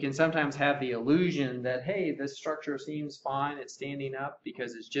we can sometimes have the illusion that, hey, this structure seems fine, it's standing up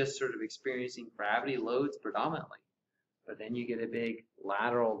because it's just sort of experiencing gravity loads predominantly. But then you get a big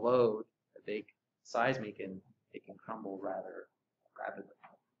lateral load, a big seismic, and it can crumble rather rapidly.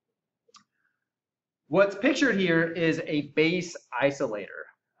 What's pictured here is a base isolator.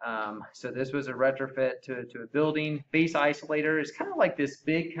 So this was a retrofit to a building. Base isolator is kind of like this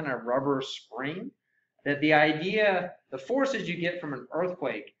big kind of rubber spring that the idea, the forces you get from an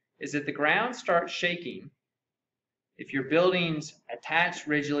earthquake is that the ground starts shaking. If your building's attached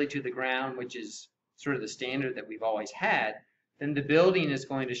rigidly to the ground, which is sort of the standard that we've always had, then the building is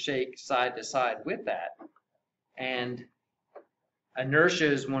going to shake side to side with that. And inertia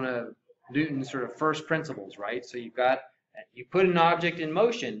is one of Newton's sort of first principles, right? So you put an object in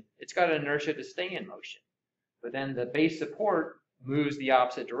motion, it's got inertia to stay in motion. But then the base support moves the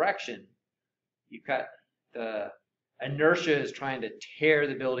opposite direction. You've got the inertia is trying to tear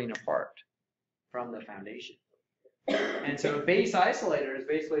the building apart from the foundation. And so a base isolator is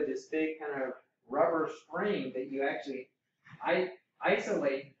basically this big kind of rubber spring that you actually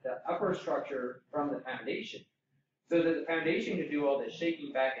isolate the upper structure from the foundation so that the foundation can do all this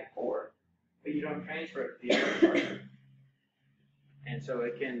shaking back and forth, but you don't transfer it to the upper structure. And so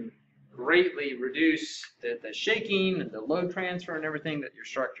it can greatly reduce the shaking and the load transfer and everything that your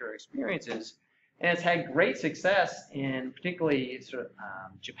structure experiences. And it's had great success in particularly sort of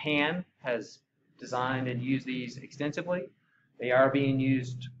Japan has designed and used these extensively. They are being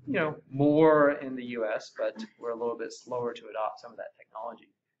used, more in the US, but we're a little bit slower to adopt some of that technology.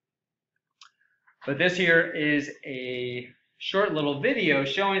 But this here is a short little video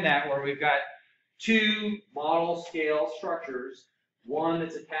showing that where we've got 2 model scale structures, one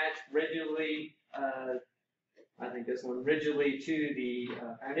that's attached rigidly, I think this one rigidly to the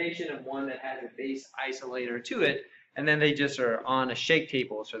foundation, and one that has a base isolator to it, and then they just are on a shake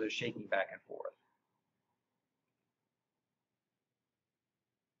table, so they're shaking back and forth.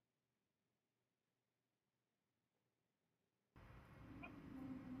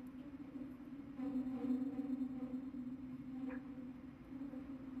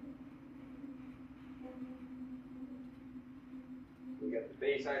 We got the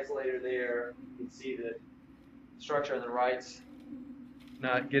base isolator there. You can see the structure on the right's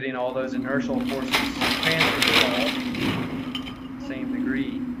not getting all those inertial forces transferred at all. Same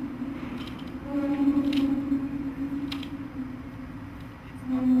degree.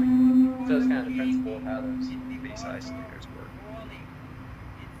 So it's kind of the principle of how those base isolators work.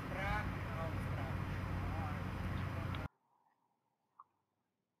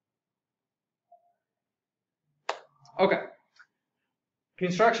 Okay.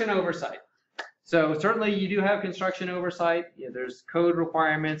 Construction oversight. So certainly you do have construction oversight. There's code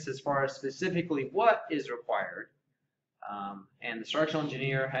requirements as far as specifically what is required. And the structural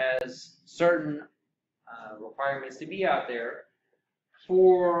engineer has certain requirements to be out there.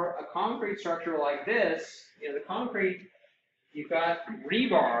 For a concrete structure like this, the concrete, you've got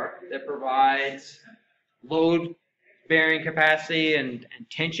rebar that provides load bearing capacity and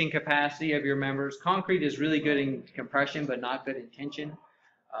tension capacity of your members. Concrete is really good in compression, but not good in tension.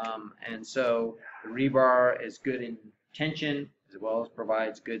 And so the rebar is good in tension as well as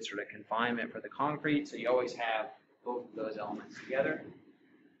provides good sort of confinement for the concrete. So you always have both of those elements together.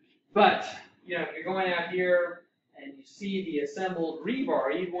 But, if you're going out here and you see the assembled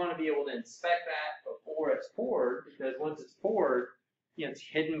rebar, you'd want to be able to inspect that before it's poured, because once it's poured, it's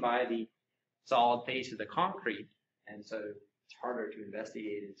hidden by the solid face of the concrete. And so it's harder to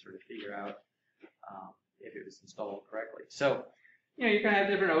investigate and sort of figure out if it was installed correctly. So, you're going to have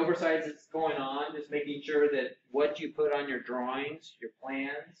different oversights that's going on, just making sure that what you put on your drawings, your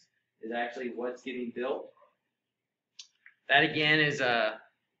plans, is actually what's getting built. That again is a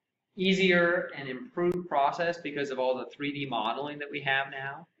easier and improved process because of all the 3D modeling that we have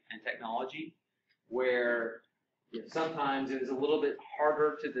now and technology, where sometimes it was a little bit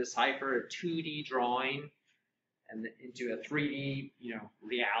harder to decipher a 2D drawing and into a 3D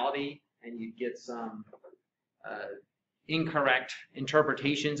reality, and you'd get some incorrect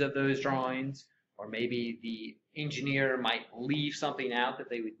interpretations of those drawings, or maybe the engineer might leave something out that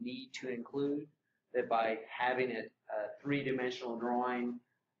they would need to include, that by having a three-dimensional drawing,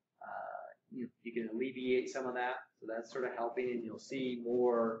 you can alleviate some of that. So that's sort of helping, and you'll see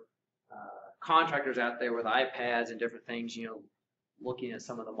more contractors out there with iPads and different things, looking at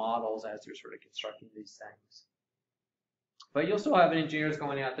some of the models as they're sort of constructing these things. But you'll still have engineers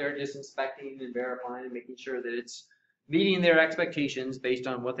going out there just inspecting and verifying and making sure that it's meeting their expectations based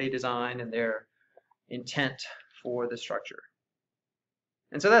on what they designed and their intent for the structure.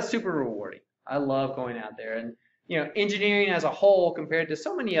 And so that's super rewarding. I love going out there. And engineering as a whole, compared to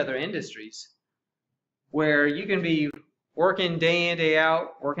so many other industries, where you can be working day in, day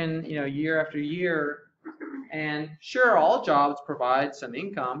out, working year after year, and sure, all jobs provide some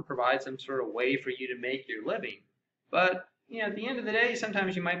income, provide some sort of way for you to make your living. But at the end of the day,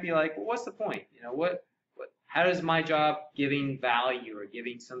 sometimes you might be like, well, what's the point? How does my job giving value or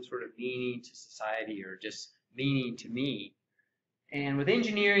giving some sort of meaning to society or just meaning to me? And with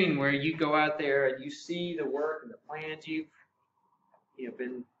engineering, where you go out there and you see the work and the plans you've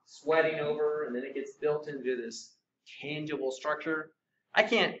been sweating over, and then it gets built into this tangible structure, I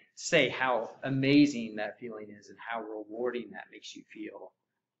can't say how amazing that feeling is and how rewarding that makes you feel,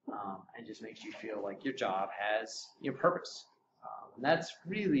 and just makes you feel like your job has purpose. And that's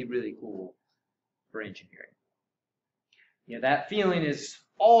really, really cool for engineering. That feeling is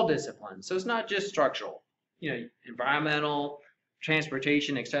all disciplines. So it's not just structural, environmental,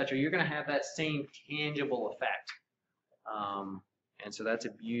 transportation, etc. You're going to have that same tangible effect. And so that's a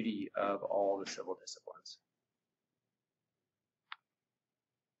beauty of all the civil disciplines.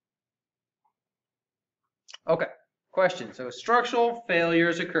 Okay, question. So structural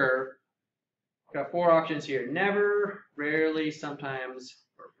failures occur. Got 4 options here. Never, rarely, sometimes,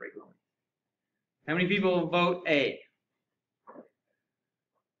 or frequently. How many people vote A?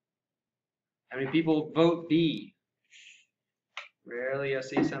 How many people vote B? Rarely, I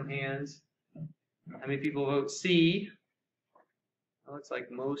see some hands. How many people vote C? It looks like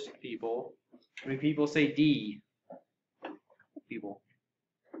most people. How many people say D? People.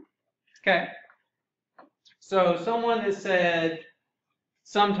 Okay. So someone has said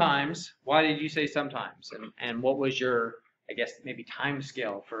sometimes. Why did you say sometimes? And what was your, I guess, maybe time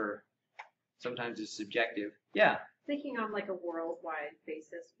scale for sometimes it's subjective? Yeah. Thinking on like a worldwide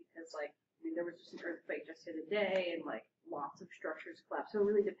basis, because there was just an earthquake just the other day, and lots of structures collapsed. So it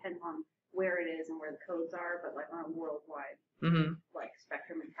really depends on where it is and where the codes are, but on a worldwide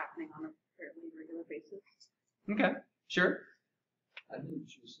spectrum, it's happening on a fairly regular basis. Okay, sure. I didn't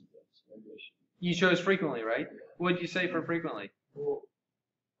choose sometimes. Maybe I should. You chose frequently, right? What did you say for frequently? Well,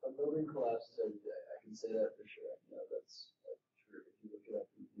 a building collapses every day. I can say that for sure. That's true. If you look it up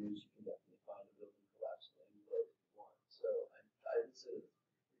in the news, you can definitely find a building collapsing in any place you want. So I would say that.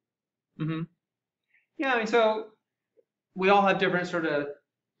 Yeah, so we all have different sort of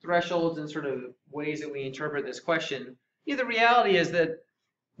thresholds and sort of ways that we interpret this question. The reality is that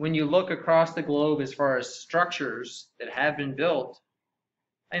when you look across the globe as far as structures that have been built,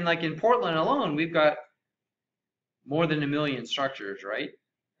 and in Portland alone, we've got more than 1 million structures, right?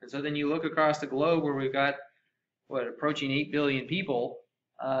 And so then you look across the globe where we've got, approaching 8 billion people,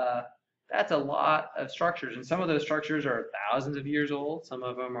 that's a lot of structures. And some of those structures are thousands of years old. Some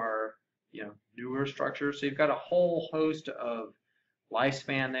of them are, newer structures. So you've got a whole host of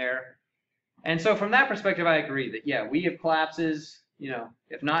lifespan there. And so from that perspective, I agree that, yeah, we have collapses,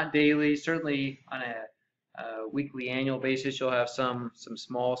 if not daily, certainly on a weekly, annual basis, you'll have some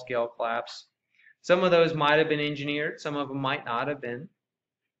small scale collapse. Some of those might have been engineered. Some of them might not have been.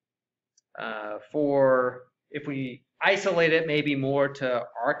 If we isolate it maybe more to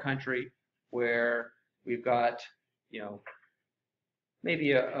our country, where we've got,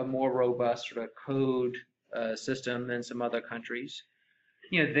 maybe a more robust sort of code system than some other countries,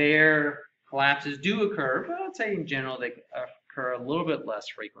 their collapses do occur, but I'd say in general they occur a little bit less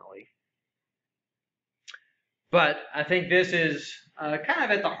frequently. But I think this is kind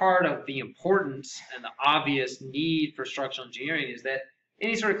of at the heart of the importance and the obvious need for structural engineering, is that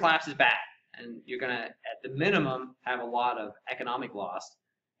any sort of collapse is bad, and you're going to, at the minimum, have a lot of economic loss,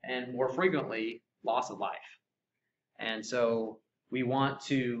 and more frequently, loss of life. And so we want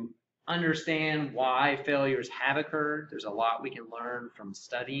to understand why failures have occurred. There's a lot we can learn from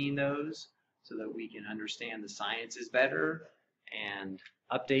studying those, so that we can understand the sciences better and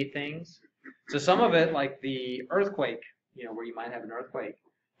update things. So some of it, like the earthquake, where you might have an earthquake,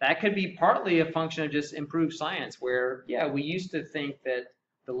 that could be partly a function of just improved science, where, yeah, we used to think that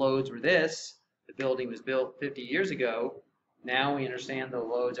the loads were this, the building was built 50 years ago, Now we understand the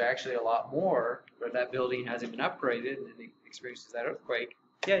loads are actually a lot more, but if that building hasn't been upgraded and it experiences that earthquake,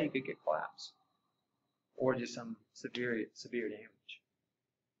 yeah, you could get collapse or just some severe damage.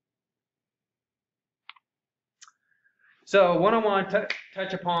 So what I want to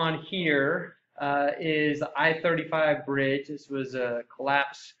touch upon here is the I-35 bridge. This was a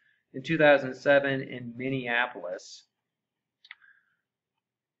collapse in 2007 in Minneapolis.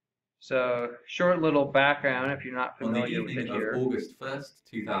 So short little background if you're not On the familiar with it evening here. of August 1st,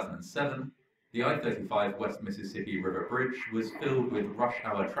 2007, the I-35 West Mississippi River Bridge was filled with rush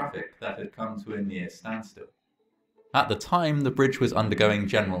hour traffic that had come to a near standstill. At the time, the bridge was undergoing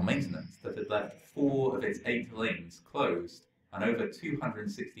general maintenance that had left 4 of its 8 lanes closed and over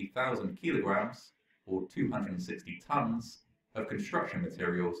 260,000 kilograms, or 260 tons, of construction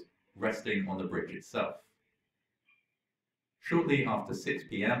materials resting on the bridge itself. Shortly after 6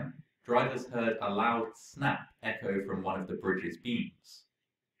 p.m, drivers heard a loud snap echo from one of the bridge's beams.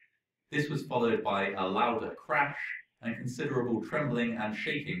 This was followed by a louder crash and considerable trembling and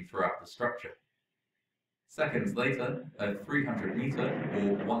shaking throughout the structure. Seconds later, a 300-meter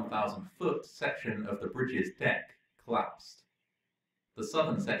or 1,000-foot section of the bridge's deck collapsed. The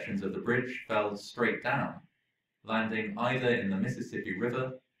southern sections of the bridge fell straight down, landing either in the Mississippi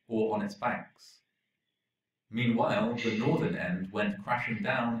River or on its banks. Meanwhile, the northern end went crashing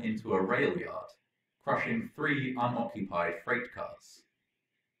down into a rail yard, crushing 3 unoccupied freight cars.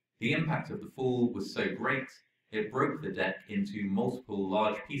 The impact of the fall was so great, it broke the deck into multiple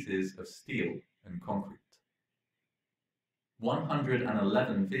large pieces of steel and concrete.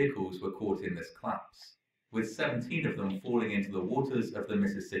 111 vehicles were caught in this collapse, with 17 of them falling into the waters of the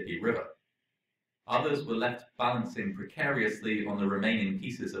Mississippi River. Others were left balancing precariously on the remaining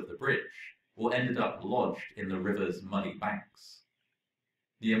pieces of the bridge, or ended up lodged in the river's muddy banks.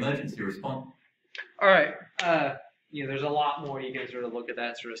 The emergency response... All right, there's a lot more you can sort of look at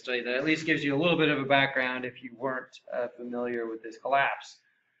that sort of study that at least gives you a little bit of a background if you weren't familiar with this collapse.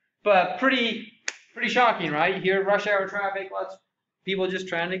 But pretty shocking, right? You hear rush hour traffic, lots of people just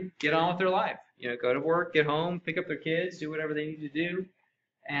trying to get on with their life. Go to work, get home, pick up their kids, do whatever they need to do.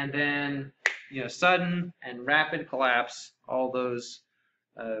 And then, sudden and rapid collapse, all those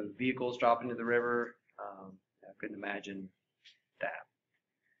vehicles drop into the river. I couldn't imagine that.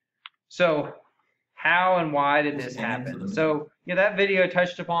 So how and why did this happen? So, that video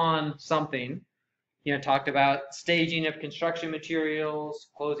touched upon something, talked about staging of construction materials,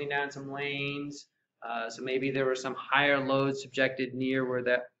 closing down some lanes. So maybe there were some higher loads subjected near where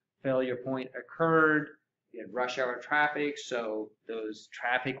that failure point occurred. You had rush hour traffic, so those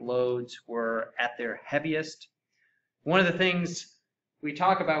traffic loads were at their heaviest. One of the things we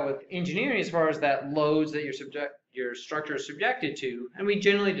talk about with engineering as far as that loads that your structure is subjected to, and we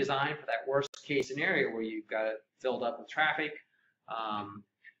generally design for that worst case scenario where you've got it filled up with traffic.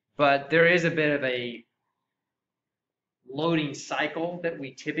 But there is a bit of a loading cycle that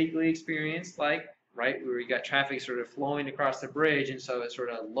we typically experience, right, where you got traffic sort of flowing across the bridge, and so it sort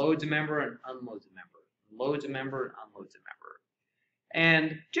of loads a member and unloads a member, loads a member and unloads a member.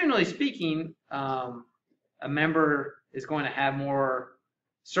 And generally speaking, a member is going to have more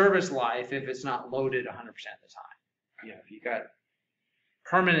service life if it's not loaded 100% of the time. If you've got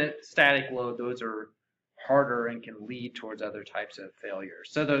permanent static load, those are harder and can lead towards other types of failures.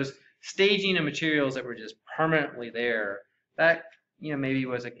 So those staging of materials that were just permanently there, that maybe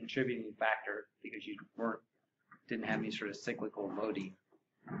was a contributing factor because you didn't have any sort of cyclical loading.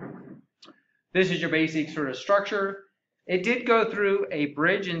 This is your basic sort of structure. It did go through a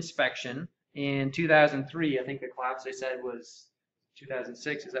bridge inspection in 2003. I think the collapse they said was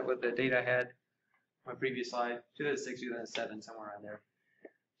 2006. Is that what the data I had? My previous slide, 2006, 2007, somewhere around there.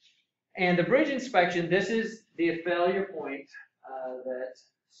 And the bridge inspection, this is the failure point that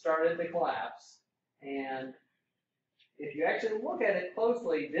started the collapse. And if you actually look at it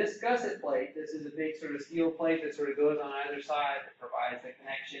closely, this gusset plate, this is a big sort of steel plate that sort of goes on either side that provides the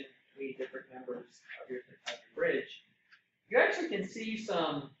connection between different members of your bridge. You actually can see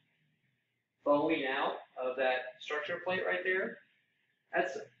some bowing out of that structure plate right there.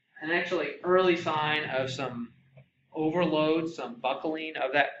 That's an actually early sign of some overload, some buckling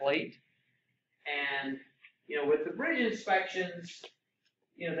of that plate. And, with the bridge inspections,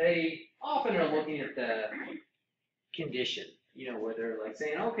 they often are looking at the condition, where they're like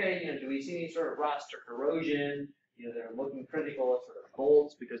saying, okay, do we see any sort of rust or corrosion? They're looking critical at sort of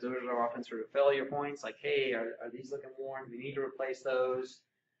bolts because those are often sort of failure points. Like, hey, are these looking worn? Do we need to replace those?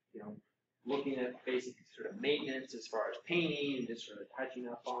 Looking at basic sort of maintenance as far as painting and just sort of touching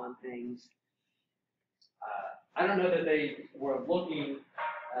up on things. I don't know that they were looking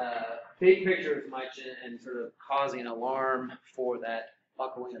big picture as much and sort of causing alarm for that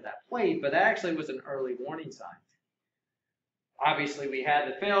buckling of that plate, but that actually was an early warning sign. Obviously, we had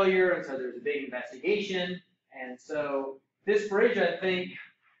the failure, and so there's a big investigation. And so this bridge, I think,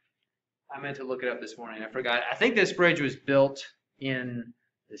 I meant to look it up this morning. I forgot. I think this bridge was built in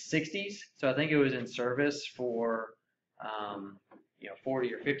the 60s, so I think it was in service for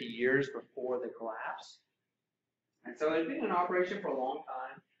 40 or 50 years before the collapse. And so it had been in operation for a long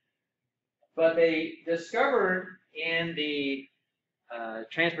time. But they discovered in the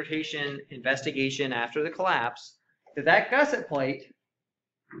transportation investigation after the collapse that gusset plate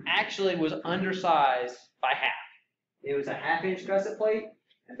actually was undersized by half. It was a 1/2-inch gusset plate,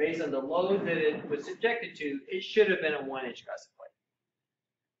 and based on the load that it was subjected to, it should have been a 1-inch gusset plate.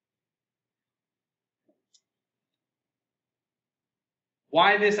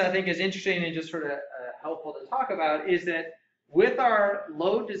 Why this, I think, is interesting and just sort of helpful to talk about is that with our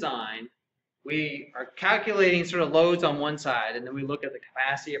load design, we are calculating sort of loads on one side, and then we look at the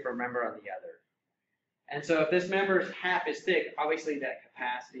capacity of a member on the other. And so if this member is half as thick, obviously that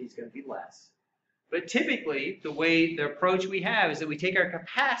capacity is going to be less. But typically, the approach we have is that we take our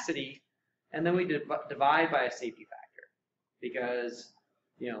capacity and then we divide by a safety factor. Because,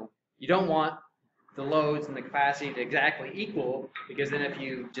 you don't want the loads and the capacity to exactly equal, because then if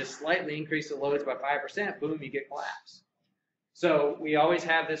you just slightly increase the loads by 5%, boom, you get collapse. So we always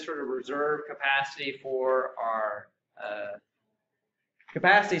have this sort of reserve capacity for our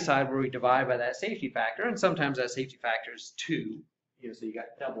capacity side where we divide by that safety factor, and sometimes that safety factor is 2, so you got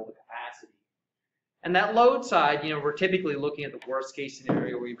double the capacity. And that load side, we're typically looking at the worst case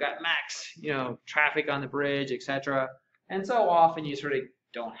scenario where you've got max, traffic on the bridge, etc. And so often you sort of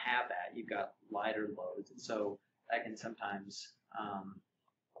don't have that. You've got lighter loads, and so that can sometimes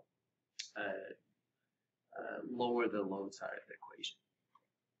lower the load side of the equation.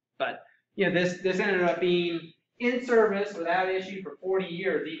 But this ended up being in service without issue for 40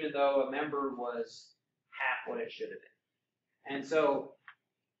 years, even though a member was half what it should have been. And so,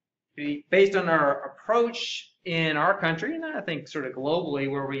 based on our approach in our country, and I think sort of globally,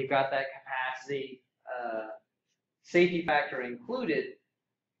 where we've got that capacity safety factor included,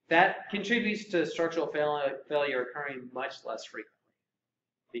 that contributes to structural failure occurring much less frequently.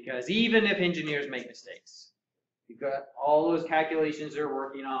 Because even if engineers make mistakes, you've got all those calculations they're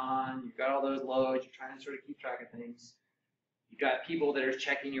working on, you've got all those loads, you're trying to sort of keep track of things, you've got people that are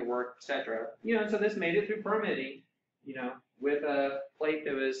checking your work, etc. So this made it through permitting, with a plate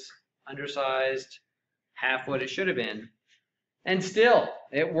that was undersized, half what it should have been. And still,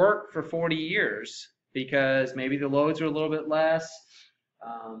 it worked for 40 years because maybe the loads were a little bit less.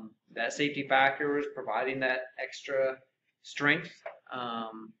 That safety factor was providing that extra strength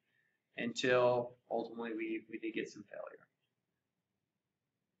until ultimately we did get some failure.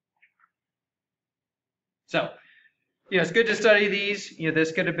 So, it's good to study these.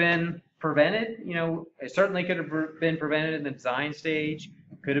 This could have been prevented. It certainly could have been prevented in the design stage.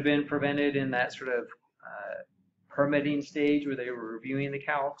 Could have been prevented in that sort of permitting stage where they were reviewing the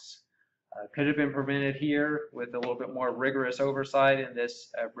calcs. Could have been prevented here with a little bit more rigorous oversight in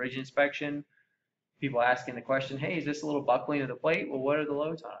this bridge inspection. People asking the question, hey, is this a little buckling of the plate? Well, what are the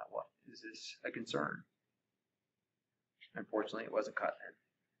loads on it? What is this a concern? Unfortunately, it wasn't cut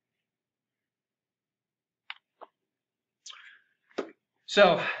in.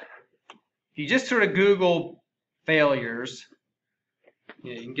 So, if you just sort of Google failures,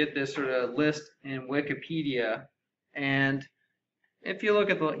 you can get this sort of list in Wikipedia. And if you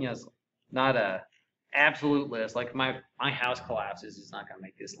look at the, it's not a absolute list. Like my house collapses, it's not going to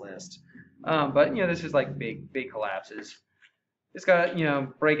make this list. But this is like big collapses. It's got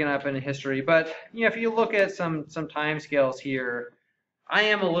breaking up in history. But if you look at some time scales here, I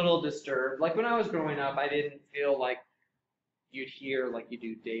am a little disturbed. Like when I was growing up, I didn't feel like you'd hear like you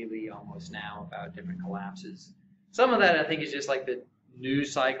do daily almost now about different collapses. Some of that I think is just like the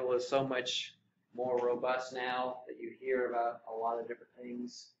news cycle is so much more robust now that you hear about a lot of different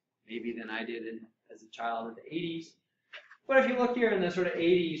things maybe than I did as a child in the 80s. But if you look here in the sort of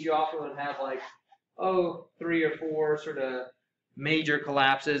 80s, you often would have like, 3 or 4 sort of major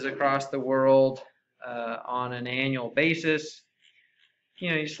collapses across the world on an annual basis.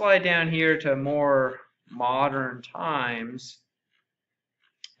 You slide down here to more modern times,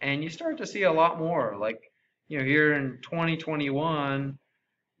 and you start to see a lot more. Like, here in 2021,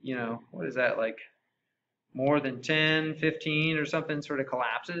 what is that, like more than 10, 15 or something sort of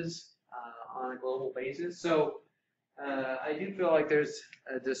collapses on a global basis. So I do feel like there's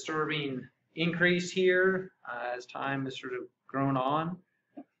a disturbing increase here as time has sort of grown on.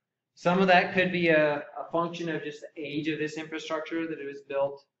 Some of that could be a function of just the age of this infrastructure, that it was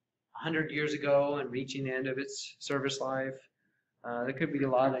built 100 years ago and reaching the end of its service life. There could be a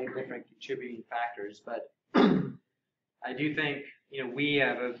lot of different contributing factors, but I do think, we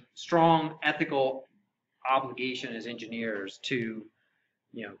have a strong ethical obligation as engineers to,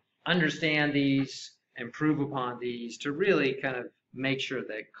 understand these, improve upon these, to really kind of make sure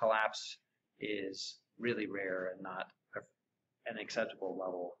that collapse is really rare and not an acceptable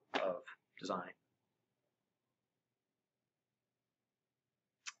level of design.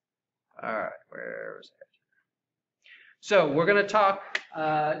 All right, where was it? So we're going to talk,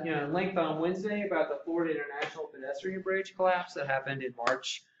 at length on Wednesday about the Florida International Pedestrian Bridge collapse that happened in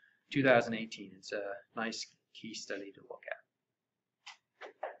March 2018. It's a nice key study to look at.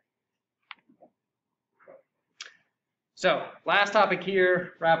 So last topic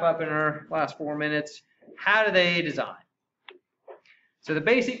here, wrap up in our last 4 minutes. How do they design? So the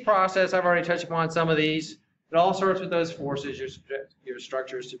basic process, I've already touched upon some of these. It all starts with those forces your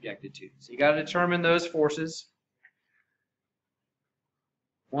structure is subjected to. So you got to determine those forces.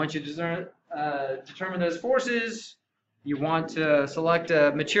 Once you determine those forces, you want to select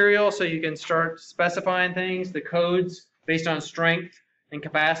a material so you can start specifying things. The codes based on strength and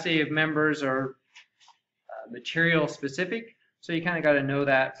capacity of members are material specific, so you kind of got to know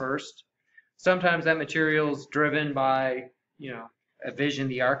that first. Sometimes that material is driven by, a vision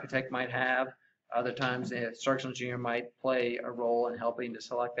the architect might have. Other times the structural engineer might play a role in helping to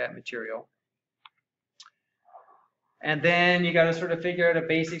select that material. And then you got to sort of figure out a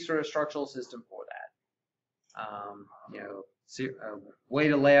basic sort of structural system for that. A way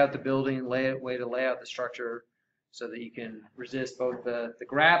to lay out the building, way to lay out the structure so that you can resist both the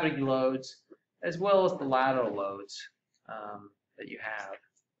gravity loads as well as the lateral loads that you have.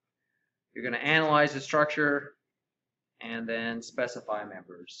 You're going to analyze the structure and then specify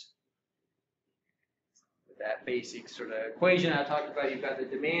members. With that basic sort of equation I talked about, you've got the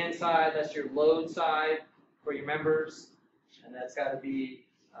demand side, that's your load side for your members, and that's got to be,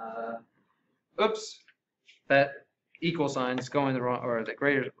 that equal sign is going the wrong, or the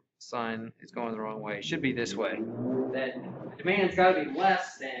greater sign is going the wrong way. It should be this way. That the demand's got to be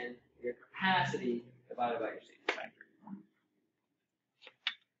less than your capacity divided by your safety factor.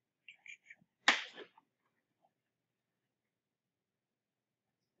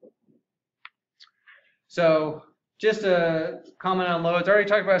 So just a comment on loads. I already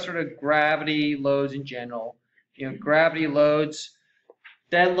talked about sort of gravity loads in general. Gravity loads,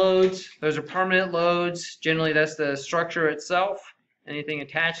 dead loads, those are permanent loads. Generally, that's the structure itself, anything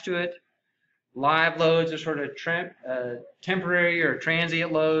attached to it. Live loads are sort of temporary or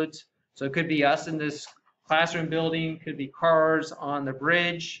transient loads. So it could be us in this classroom building, could be cars on the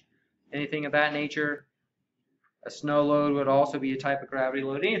bridge, anything of that nature. A snow load would also be a type of gravity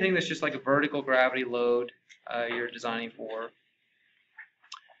load. Anything that's just like a vertical gravity load you're designing for.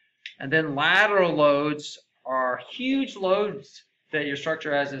 And then lateral loads are huge loads that your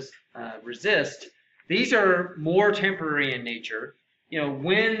structure has to resist. These are more temporary in nature.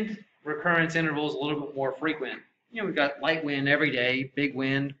 Wind recurrence intervals a little bit more frequent. We've got light wind every day, big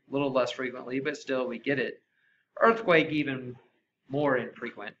wind a little less frequently, but still we get it. Earthquake even more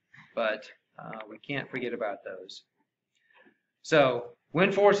infrequent, but we can't forget about those. So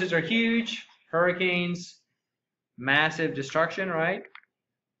wind forces are huge, hurricanes, massive destruction, right?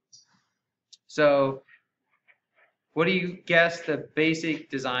 So what do you guess the basic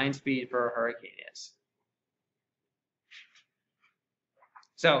design speed for a hurricane is?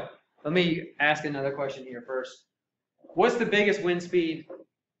 So let me ask another question here first. What's the biggest wind speed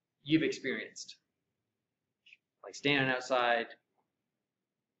you've experienced? Like standing outside,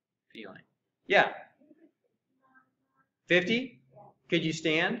 feeling. Yeah. 50? Could you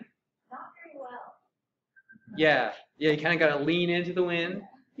stand? Not very well. Yeah. You kind of got to lean into the wind.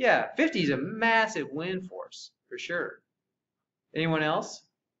 Yeah, 50 is a massive wind force, for sure. Anyone else?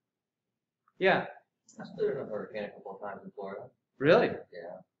 Yeah. I stood in a hurricane a couple of times in Florida. Really?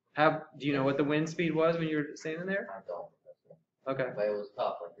 Yeah. Do you know what the wind speed was when you were standing there? I don't. Okay. But it was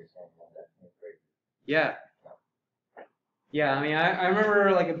tough, like you're saying. That's great. Yeah. Yeah, I mean, I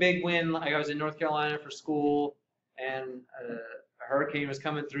remember like a big wind, like I was in North Carolina for school, and a hurricane was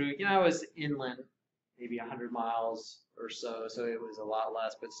coming through. I was inland, maybe 100 miles or so, so it was a lot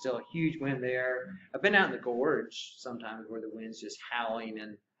less, but still a huge wind there. I've been out in the gorge sometimes where the wind's just howling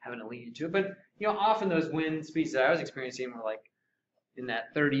and having to lean into it, but often those wind speeds that I was experiencing were like in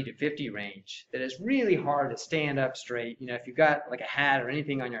that 30 to 50 range, that it's really hard to stand up straight. If you've got like a hat or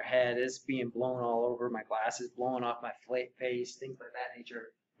anything on your head, it's being blown all over, my glasses blowing off my face, things like that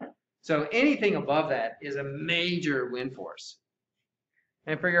nature. So anything above that is a major wind force.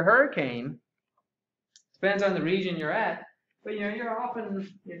 And for your hurricane, depends on the region you're at, But you're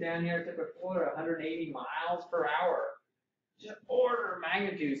down here at the Florida, 180 miles per hour. Just order of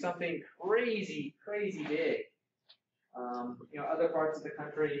magnitude, something crazy, crazy big. Other parts of the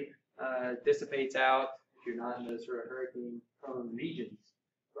country dissipates out if you're not in those sort of hurricane-prone regions,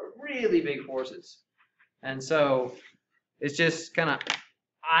 but really big forces. And so it's just kind of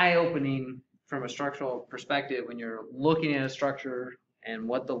eye-opening from a structural perspective when you're looking at a structure and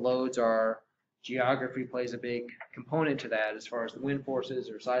what the loads are. Geography plays a big component to that as far as the wind forces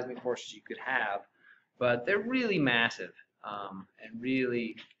or seismic forces you could have, but they're really massive and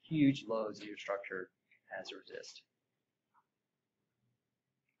really huge loads that your structure has to resist.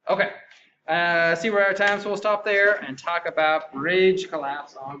 Okay, see we're out of time, so we'll stop there and talk about bridge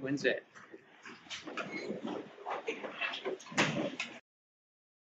collapse on Wednesday.